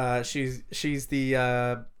 she's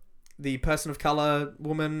the person of color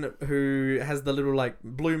woman who has the little like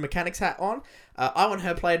blue mechanic's hat on. I want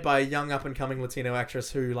her played by a young up and coming Latino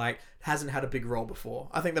actress who like hasn't had a big role before.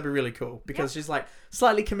 I think that'd be really cool because she's like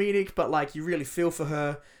slightly comedic, but like you really feel for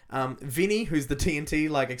her. Vinny, who's the TNT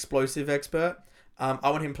like explosive expert. I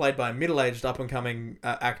want him played by a middle-aged up and coming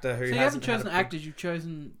actor who. So you haven't chosen actors, you've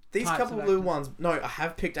chosen these couple of little ones. No, I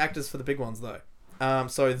have picked actors for the big ones though.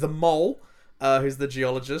 So the mole. Who's the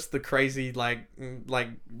geologist, the crazy like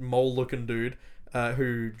mole-looking dude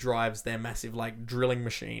who drives their massive like drilling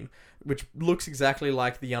machine, which looks exactly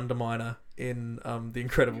like the Underminer in The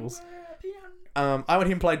Incredibles. I want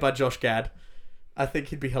him played by Josh Gad. I think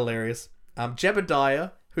he'd be hilarious.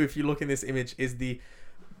 Jebediah, who if you look in this image is the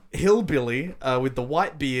hillbilly with the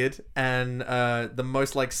white beard and the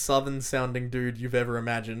most like southern-sounding dude you've ever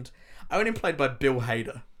imagined. I want him played by Bill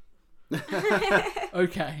Hader.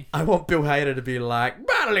 Okay. I want Bill Hader to be like,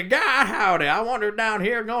 "Badly God, howdy! I wandered down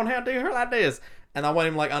here, going to do her like this," and I want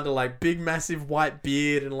him like under like big, massive white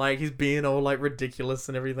beard and like he's being all like ridiculous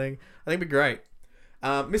and everything. I think it'd be great.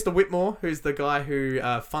 Mr. Whitmore, who's the guy who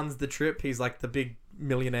funds the trip. He's like the big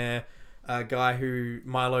millionaire guy who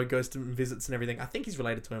Milo goes to and visits and everything. I think he's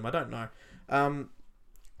related to him. I don't know.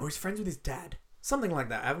 Or he's friends with his dad. Something like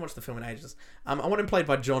that. I haven't watched the film in ages. I want him played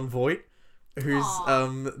by Jon Voight, who's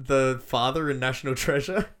the father in National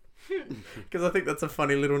Treasure. Because I think that's a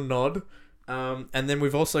funny little nod. And then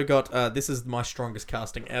we've also got, this is my strongest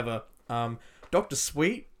casting ever, Dr.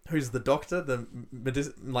 Sweet, who's the doctor, the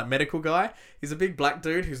medical guy. He's a big black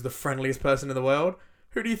dude who's the friendliest person in the world.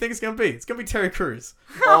 Who do you think it's going to be? It's going to be Terry Crews.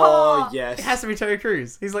 Oh, yes. It has to be Terry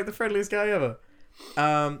Crews. He's like the friendliest guy ever.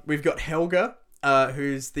 We've got Helga,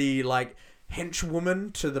 who's the like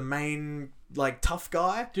henchwoman to the main like tough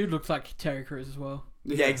guy. Dude looks like Terry Crews as well.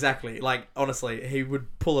 Yeah, exactly. Like, honestly, he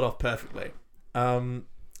would pull it off perfectly.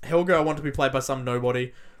 Helga, I want to be played by some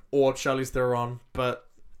nobody or Charlize Theron, but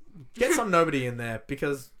get some nobody in there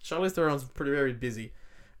because Charlize Theron's very busy.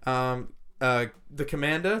 The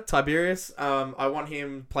commander, Tiberius, I want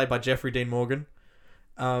him played by Jeffrey Dean Morgan.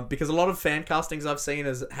 Because a lot of fan castings I've seen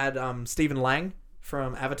has had Stephen Lang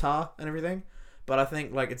from Avatar and everything. But I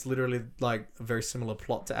think like it's literally like a very similar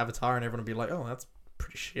plot to Avatar and everyone will be like, oh, that's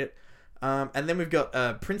pretty shit. And then we've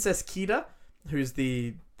got Princess Kida, who's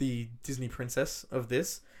the Disney princess of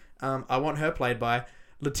this. I want her played by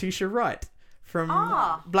Letitia Wright from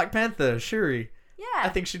Black Panther, Shuri. Yeah. I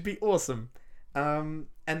think she'd be awesome. And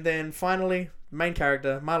then finally, main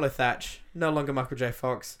character, Milo Thatch, no longer Michael J.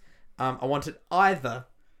 Fox. I want it either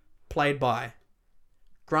played by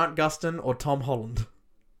Grant Gustin or Tom Holland.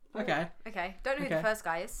 Okay. Don't know who the first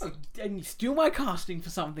guy is. Oh, and you steal my casting for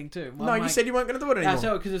something too. No, you said you weren't going to do it anymore.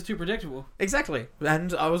 That's because it's too predictable. Exactly.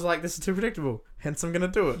 And I was like, this is too predictable. Hence, I'm going to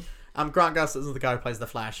do it. Grant Gustin is the guy who plays the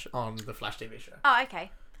Flash on the Flash TV show. Oh,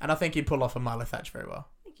 okay. And I think he'd pull off a Milo Thatch very well.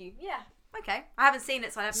 Thank you. Yeah. Okay. I haven't seen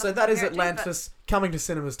it, so I have So that is Atlantis coming to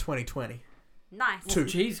cinemas 2020. Nice. Oh,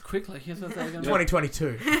 jeez, quickly.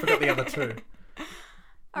 2022. I forgot the other two.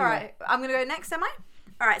 All right. I'm going to go next, am I?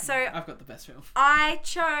 All right, so I've got the best film. I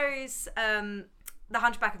chose The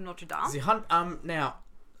Hunchback of Notre Dame. Now,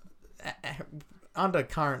 under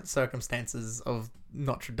current circumstances of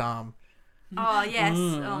Notre Dame. Oh yes,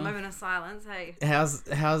 moment of silence. Hey, how's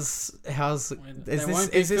is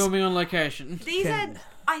this filming on location?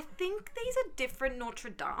 I think these are different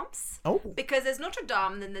Notre Dames. Oh, because there's Notre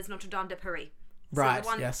Dame and then there's Notre Dame de Paris. Right.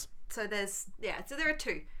 Yes. So so there are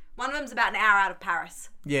two. One of them's about an hour out of Paris.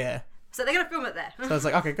 Yeah. So they're gonna film it there. So it's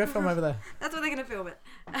like, okay, go film over there. That's where they're gonna film it.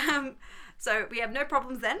 So we have no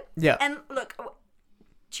problems then. Yeah. And look,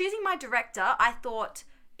 choosing my director, I thought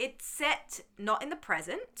it's set not in the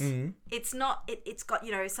present. Mm-hmm. It's not. It's got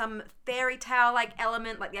some fairy tale like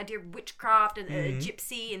element, like the idea of witchcraft and a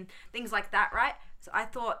gypsy and things like that, right? So I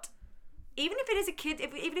thought, even if it is a kid,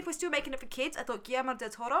 even if we're still making it for kids, I thought Guillermo del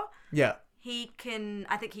Toro. Yeah.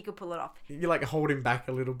 I think he could pull it off. You like hold him back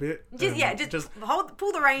a little bit. Just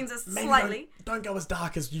pull the reins slightly. Don't go as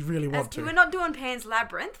dark as you really want to. We're not doing Pan's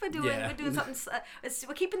Labyrinth. We're doing something.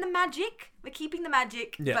 We're keeping the magic.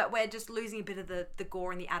 But we're just losing a bit of the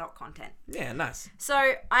gore and the adult content. Yeah, nice.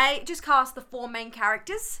 So I just cast the 4 main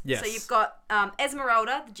characters. Yes. So you've got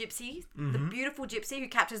Esmeralda, the gypsy, the beautiful gypsy who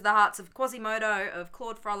captures the hearts of Quasimodo, of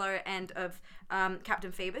Claude Frollo, and of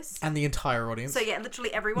Captain Phoebus. And the entire audience. So yeah,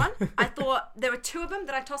 literally everyone. I thought there were 2 of them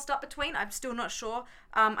that I tossed up between. I'm still not sure.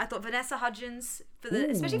 I thought Vanessa Hudgens,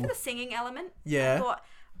 especially for the singing element. Yeah.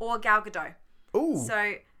 Or Gal Gadot. Ooh.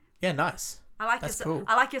 So. Yeah, nice.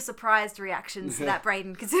 I like your surprised reactions to that,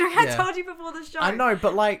 Brayden, considering I told you before the show. I know,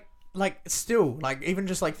 but like still, like even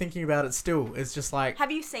just like thinking about it still, it's just like.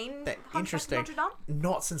 Have you seen interesting? Notre Dame?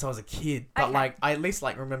 Not since I was a kid, but like I at least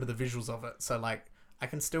like remember the visuals of it, so like I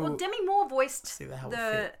can still. Well, Demi Moore voiced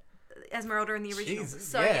the Esmeralda in the original. Jesus,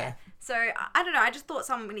 so yeah. So I don't know. I just thought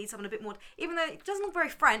we need someone a bit more. Even though it doesn't look very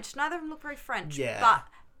French, neither of them look very French. Yeah. But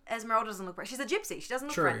Esmeralda doesn't look French. She's a gypsy. She doesn't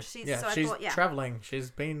look French. She's traveling. She's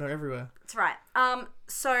been everywhere. That's right.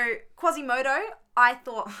 So Quasimodo, I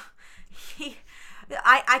thought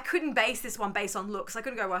I couldn't base this one based on looks. I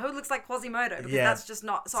couldn't go, well, who looks like Quasimodo? Because that's just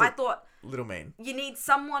not. So I thought, little mean. You need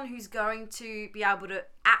someone who's going to be able to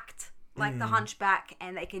act like the Hunchback,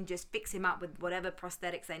 and they can just fix him up with whatever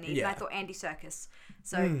prosthetics they need. Yeah. And I thought Andy Serkis.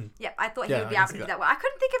 So, I thought he would be able to do that well. I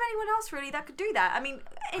couldn't think of anyone else really that could do that. I mean,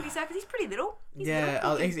 Andy Serkis, he's pretty little. He's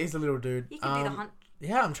a little dude. He can do the hunt.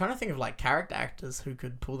 Yeah, I'm trying to think of like character actors who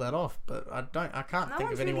could pull that off, but I can't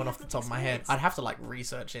think of anyone off the top of my head. I'd have to like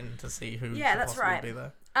research in to see who could possibly be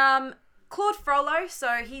there. Claude Frollo,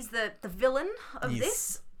 so he's the villain of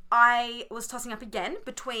this. I was tossing up again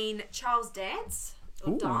between Charles Dance.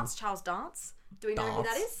 Charles Dance. Do we know who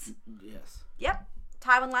that is? Yes. Yep.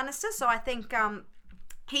 Tywin Lannister. So I think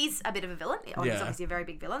he's a bit of a villain. He's obviously a very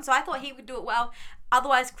big villain. So I thought he would do it well.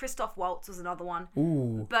 Otherwise, Christoph Waltz was another one.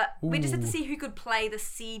 Ooh. But we just had to see who could play the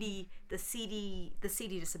seedy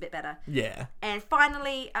just a bit better. Yeah. And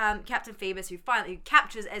finally, Captain Phoebus, who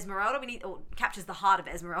captures Esmeralda. Captures the heart of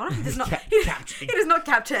Esmeralda. He does not. He does not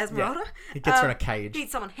capture Esmeralda. Yeah. He gets her in a cage. He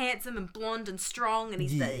needs someone handsome and blonde and strong, and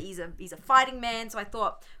he's a fighting man. So I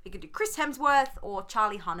thought we could do Chris Hemsworth or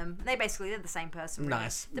Charlie Hunnam. They're the same person. Really.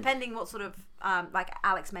 Nice. Depending what sort of like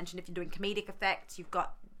Alex mentioned, if you're doing comedic effects, you've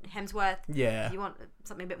got Hemsworth. Yeah. If you want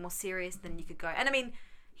something a bit more serious, then you could go. And I mean,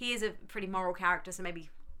 he is a pretty moral character, so maybe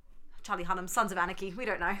Charlie Hunnam, Sons of Anarchy. We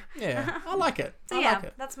don't know. Yeah, I like it. So like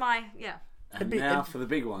it. That's my And now for the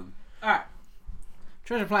big one. All right.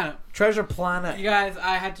 Treasure Planet. Treasure Planet. You guys,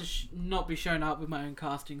 I had to not be shown up with my own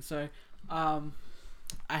casting, so I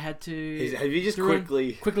had to. Have you just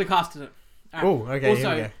quickly casted it? Right. Oh, okay. Also,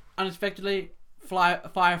 here we go. Unexpectedly,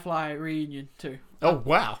 Firefly reunion too. Oh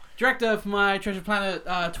wow! Director for my Treasure Planet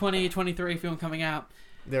 2023 film coming out.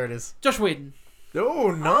 There it is. Joss Whedon.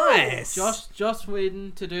 Oh, nice. Joss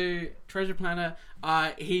Whedon to do Treasure Planet.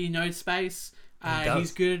 He knows space.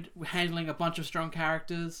 He's good handling a bunch of strong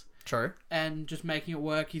characters. True. And just making it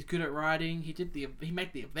work. He's good at writing. He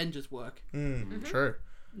made the Avengers work. True.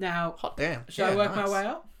 Now, hot damn. Should I work my way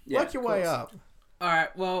up? Yeah, work your way up. All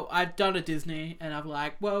right. Well, I've done a Disney, and I'm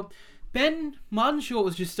like, well, Martin Short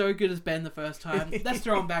was just so good as Ben the first time. Let's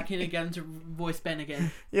throw him back in again to voice Ben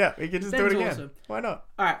again. Yeah, we can just do it again. Awesome. Why not?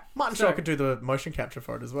 All right. Martin Short could do the motion capture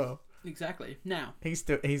for it as well. Exactly. Now,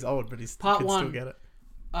 he's old, but he's part can one still get it.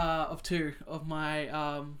 Of two of my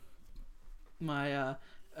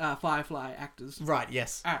Firefly actors. Right.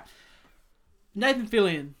 Yes. All right. Nathan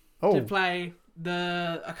Fillion to play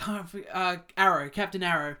Arrow, Captain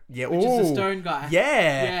Arrow. Yeah. Which is the stone guy.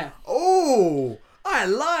 Yeah. Yeah. Oh.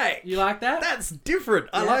 You like that? That's different.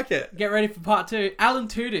 Yeah. I like it. Get ready for part 2. Alan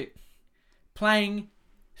Tudyk playing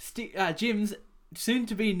Jim's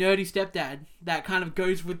soon-to-be nerdy stepdad that kind of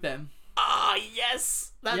goes with them. Ah,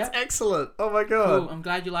 yes. That's excellent. Oh my god. Cool. I'm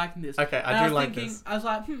glad you're liking this. Okay, I do like this. I was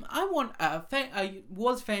like, I want a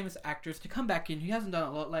famous actress to come back in who hasn't done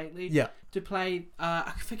a lot lately. Yeah. To play,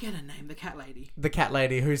 I forget her name, the cat lady. The cat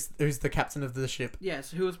lady, who's the captain of the ship.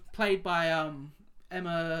 Yes, who was played by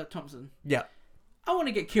Emma Thompson. Yeah. I want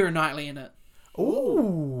to get Keira Knightley in it.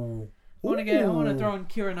 Ooh. I want to throw in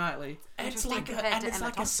Keira Knightley. It's like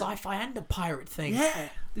a sci-fi and a pirate thing. Yeah,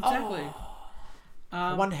 exactly.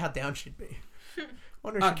 I wonder how down she'd be.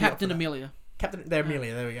 Captain Amelia.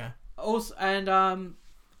 Amelia. There we go. Also, and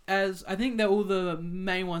as I think they're all the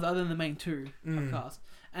main ones, other than the main two of cast,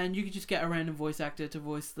 and you could just get a random voice actor to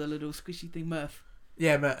voice the little squishy thing, Murph.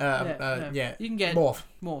 Yeah, You can get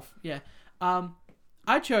Morph. Yeah.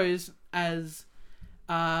 I chose as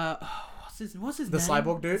what's his name? The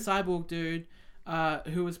cyborg dude. The cyborg dude,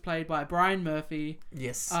 who was played by Brian Murphy.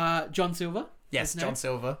 Yes. John Silver. Yes, John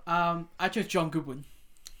Silver. I chose John Goodwin.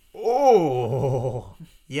 Oh,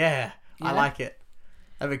 yeah. I like it.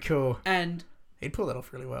 That'd be cool. And he'd pull that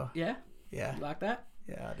off really well. Yeah. Yeah. You like that?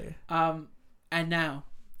 Yeah, I do. And now,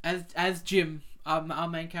 as Jim, our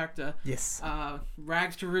main character. Yes.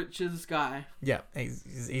 Rags to riches guy. Yeah,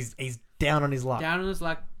 he's down on his luck. Down on his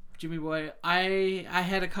luck, Jimmy boy. I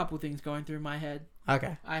had a couple things going through my head.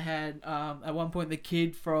 Okay. I had at one point the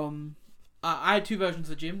kid from. I had two versions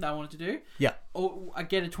of Jim that I wanted to do. Yeah. Or I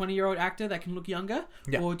get a 20-year-old actor that can look younger,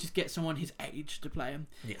 or just get someone his age to play him.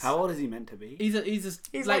 Yes. How old is he meant to be? He's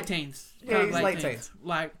late teens. Yeah, he's late teens.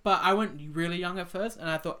 But I went really young at first, and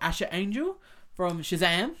I thought Asher Angel from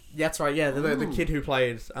Shazam. That's right. Yeah, the kid who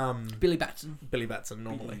played Billy Batson.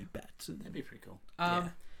 Normally. That'd be pretty cool. I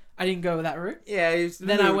didn't go with that route. Yeah, he's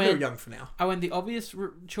little young for now. I went the obvious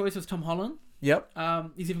choice was Tom Holland. Yep.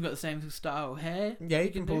 He's even got the same style of hair. Yeah,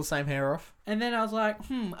 you can pull the same hair off. And then I was like,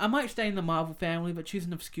 I might stay in the Marvel family, but choose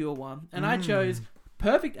an obscure one. And I chose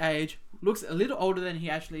perfect age, looks a little older than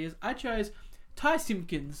he actually is. I chose Ty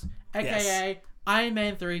Simpkins, aka Iron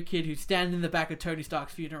Man 3 kid who's standing in the back of Tony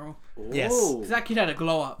Stark's funeral. Yes. Because that kid had a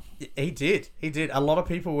glow up. He did. A lot of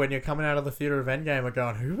people, when you're coming out of the theater of Endgame, are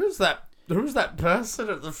going, Who's that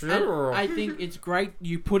person at the funeral? And I think it's great.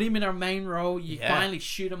 You put him in a main role. You finally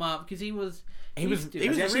shoot him up because he was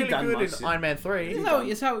really good in Iron Man 3.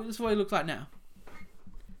 It's what he looks like now.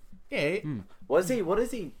 Yeah. What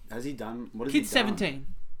is he? Has he done? What has Kid's he done? 17.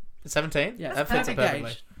 17? Yeah, that fits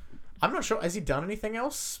perfectly. I'm not sure. Has he done anything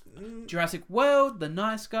else? Jurassic World, The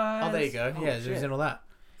Nice Guys. Oh, there you go. Yeah, he was in all that.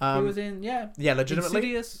 He was in, Yeah, legitimately.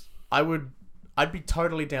 Insidious. I'd be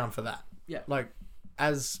totally down for that. Yeah. Like,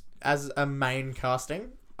 as a main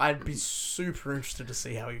casting, I'd be super interested to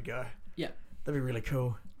see how he'd go. Yeah. That'd be really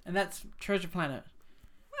cool. And that's Treasure Planet.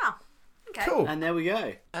 Wow. Okay. Cool. And there we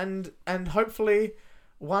go. And hopefully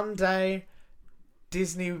one day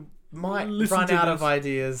Disney might run out of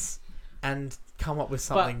ideas and come up with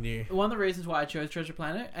something new. One of the reasons why I chose Treasure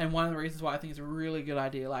Planet, and one of the reasons why I think it's a really good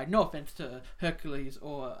idea, like, no offense to Hercules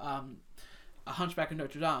or A Hunchback of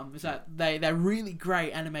Notre Dame, is that they're really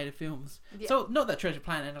great animated films. Yeah. So, not that Treasure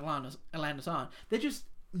Planet and Atlantis aren't. They're just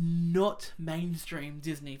not mainstream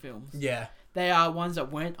Disney films. Yeah. They are ones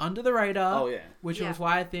that went under the radar. Oh, yeah. Which is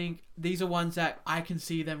why I think these are ones that I can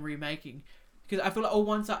see them remaking. Because I feel like all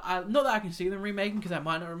ones that not that I can see them remaking, because I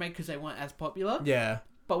might not remake because they weren't as popular. Yeah.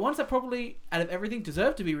 But ones that probably, out of everything,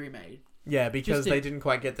 deserve to be remade. Yeah, because they didn't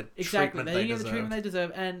quite get the treatment they deserved. Exactly, they didn't get the treatment they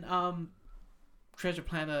deserve. And Treasure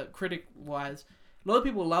Planet, critic-wise, a lot of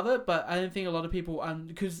people love it, but I don't think a lot of people...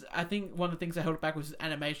 because I think one of the things that held it back was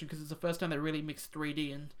animation, because it's the first time they really mixed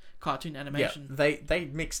 3D and cartoon animation. Yeah, they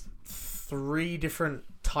mixed 3 different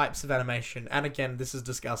types of animation, and again, this is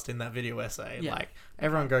discussed in that video essay. Yeah. Like,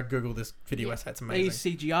 everyone go Google this video essay; it's amazing.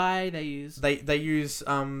 They use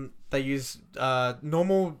CGI. They use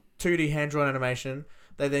normal 2D hand-drawn animation.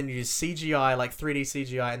 They then use CGI, like 3D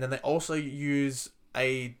CGI, and then they also use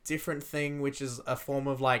a different thing, which is a form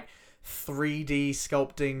of like 3D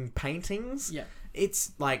sculpting paintings. Yeah.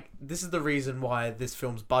 It's like, this is the reason why this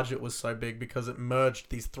film's budget was so big, because it merged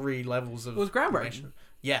these 3 levels of... It was groundbreaking. Animation.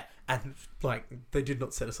 Yeah, and like, they did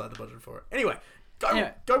not set aside the budget for it. Anyway,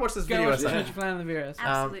 go watch this video.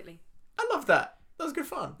 Absolutely. I love that. That was good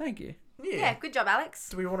fun. Thank you. Yeah, good job, Alex.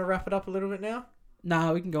 Do we want to wrap it up a little bit now?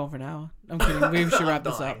 Nah, we can go on for an hour. I'm kidding. We should wrap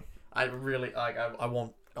this up. I really like. I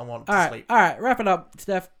want to sleep. All right, wrap it up,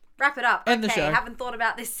 Steph. Wrap it up. End the show. I haven't thought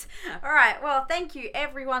about this. All right. Well, thank you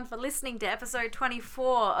everyone for listening to episode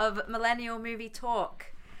 24 of Millennial Movie Talk.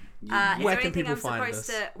 Where can people find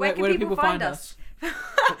us? Where can people find us? You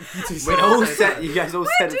guys all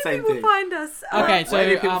said the same thing. Where do people find us? Okay, so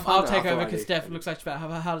I'll take over because Steph looks like she's about to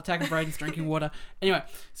have a heart attack and Braden's drinking water. Anyway,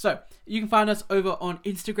 so you can find us over on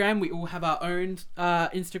Instagram. We all have our own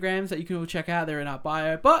Instagrams that you can all check out. They're in our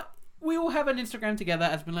bio. But we all have an Instagram together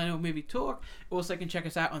as Millennial Movie Talk. Also can check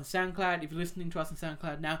us out on SoundCloud. If you're listening to us on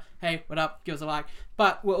SoundCloud now, hey, what up? Give us a like.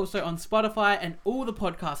 But we're also on Spotify and all the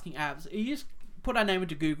podcasting apps. You just put our name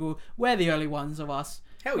into Google. We're the early ones of us.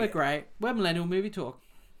 We're great. We're Millennial Movie Talk.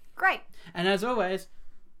 Great. And as always,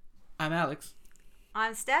 I'm Alex.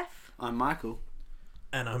 I'm Steph. I'm Michael.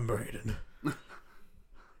 And I'm Braden.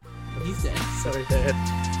 He's dead. Sorry,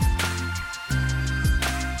 Dad.